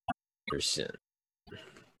 Anderson.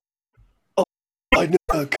 I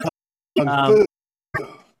know.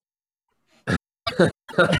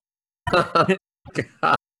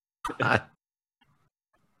 God.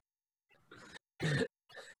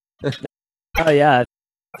 Oh yeah,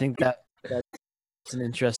 I think that's an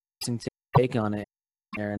interesting take on it,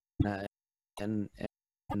 Aaron, and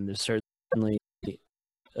there's certainly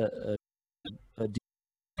a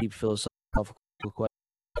deep philosophical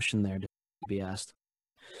question there to be asked.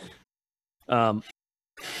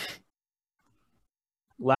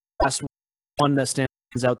 Last one that stands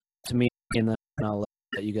out to me, and then I'll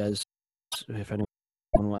let you guys, if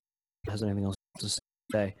anyone has anything else to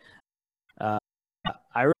say. I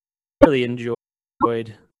really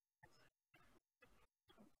enjoyed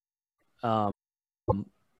the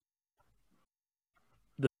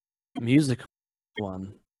music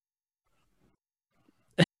one.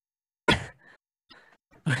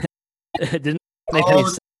 It didn't make any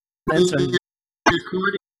sense.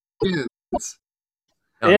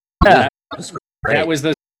 Yeah, That was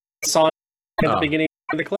the song at the beginning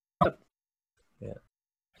of the clip.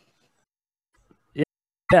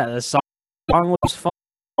 Yeah, the song was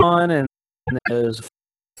fun and it was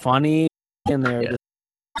funny, and they're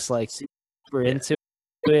just like super into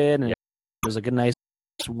it, and it was a good, nice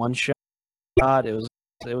one shot. It was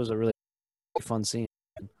a really fun scene.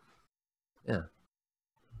 Yeah.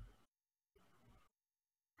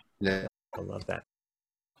 Yeah, I love that.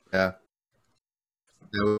 Yeah,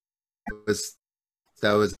 that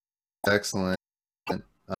was excellent.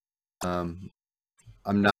 I'm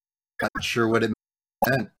not sure what it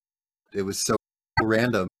meant. It was so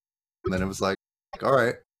random, and then it was like, all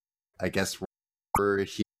right, I guess we're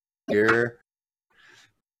here.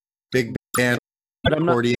 Big band but I'm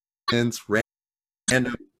not. accordions,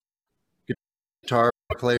 random guitar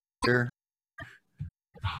player.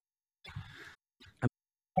 I'm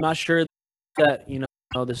not sure that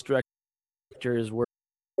this director is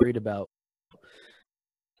worried about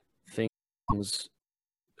things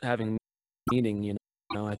having meaning.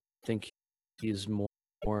 I think he's more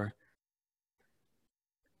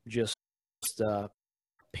just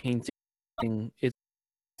painting. It's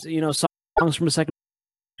songs from a second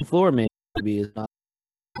floor maybe is not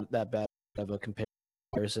that bad of a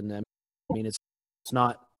comparison. I mean, it's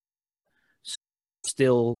not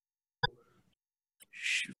still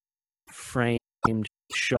framed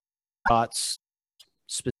shots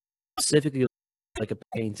specifically like a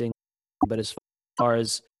painting, but as far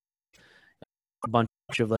as a bunch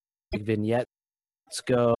of like vignettes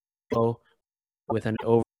go with an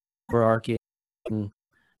overarching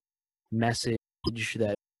message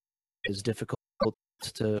that is difficult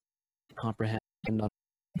to comprehend on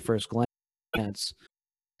first glance,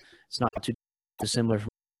 it's not too dissimilar from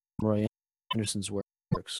Roy Anderson's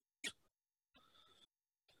works.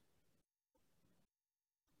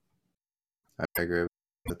 I agree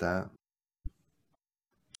with that.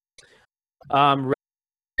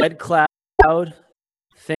 Red Cloud,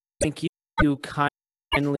 thank you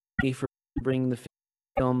kindly for bringing the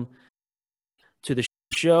film to the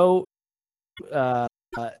show.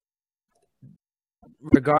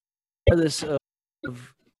 Regardless of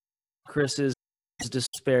Chris's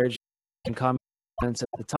disparaging comments at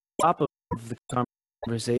the top of the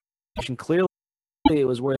conversation, clearly it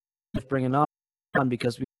was worth bringing on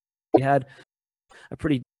because we had a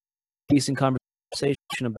pretty decent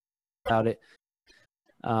conversation about it,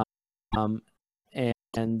 and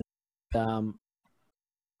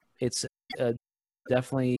it's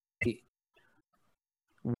definitely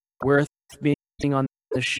worth being on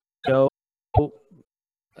the show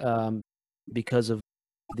because of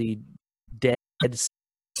the dead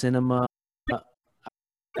cinema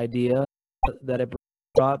idea that it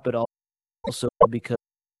brought, but also because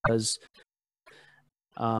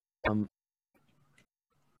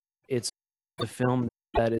it's a film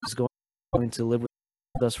that is going to live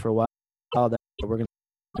with us for a while, that we're going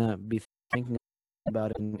to be thinking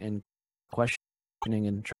about it and questioning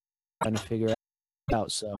and trying to figure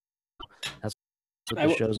out. So that's what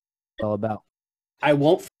the show's all about. I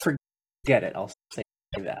won't forget it. I'll say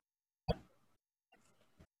that.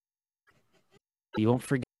 You won't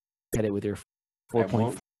forget it with your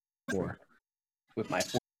 4.4. With my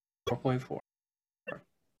 4.4.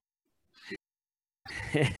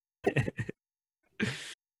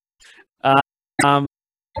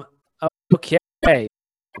 Okay.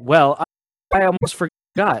 Well, I almost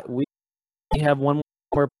forgot. We have one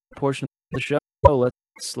more portion of the show.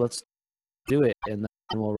 Let's do it, and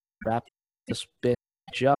then we'll wrap this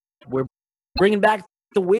bitch up. We're bringing back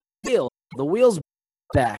the wheel. The wheel's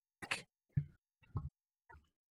back.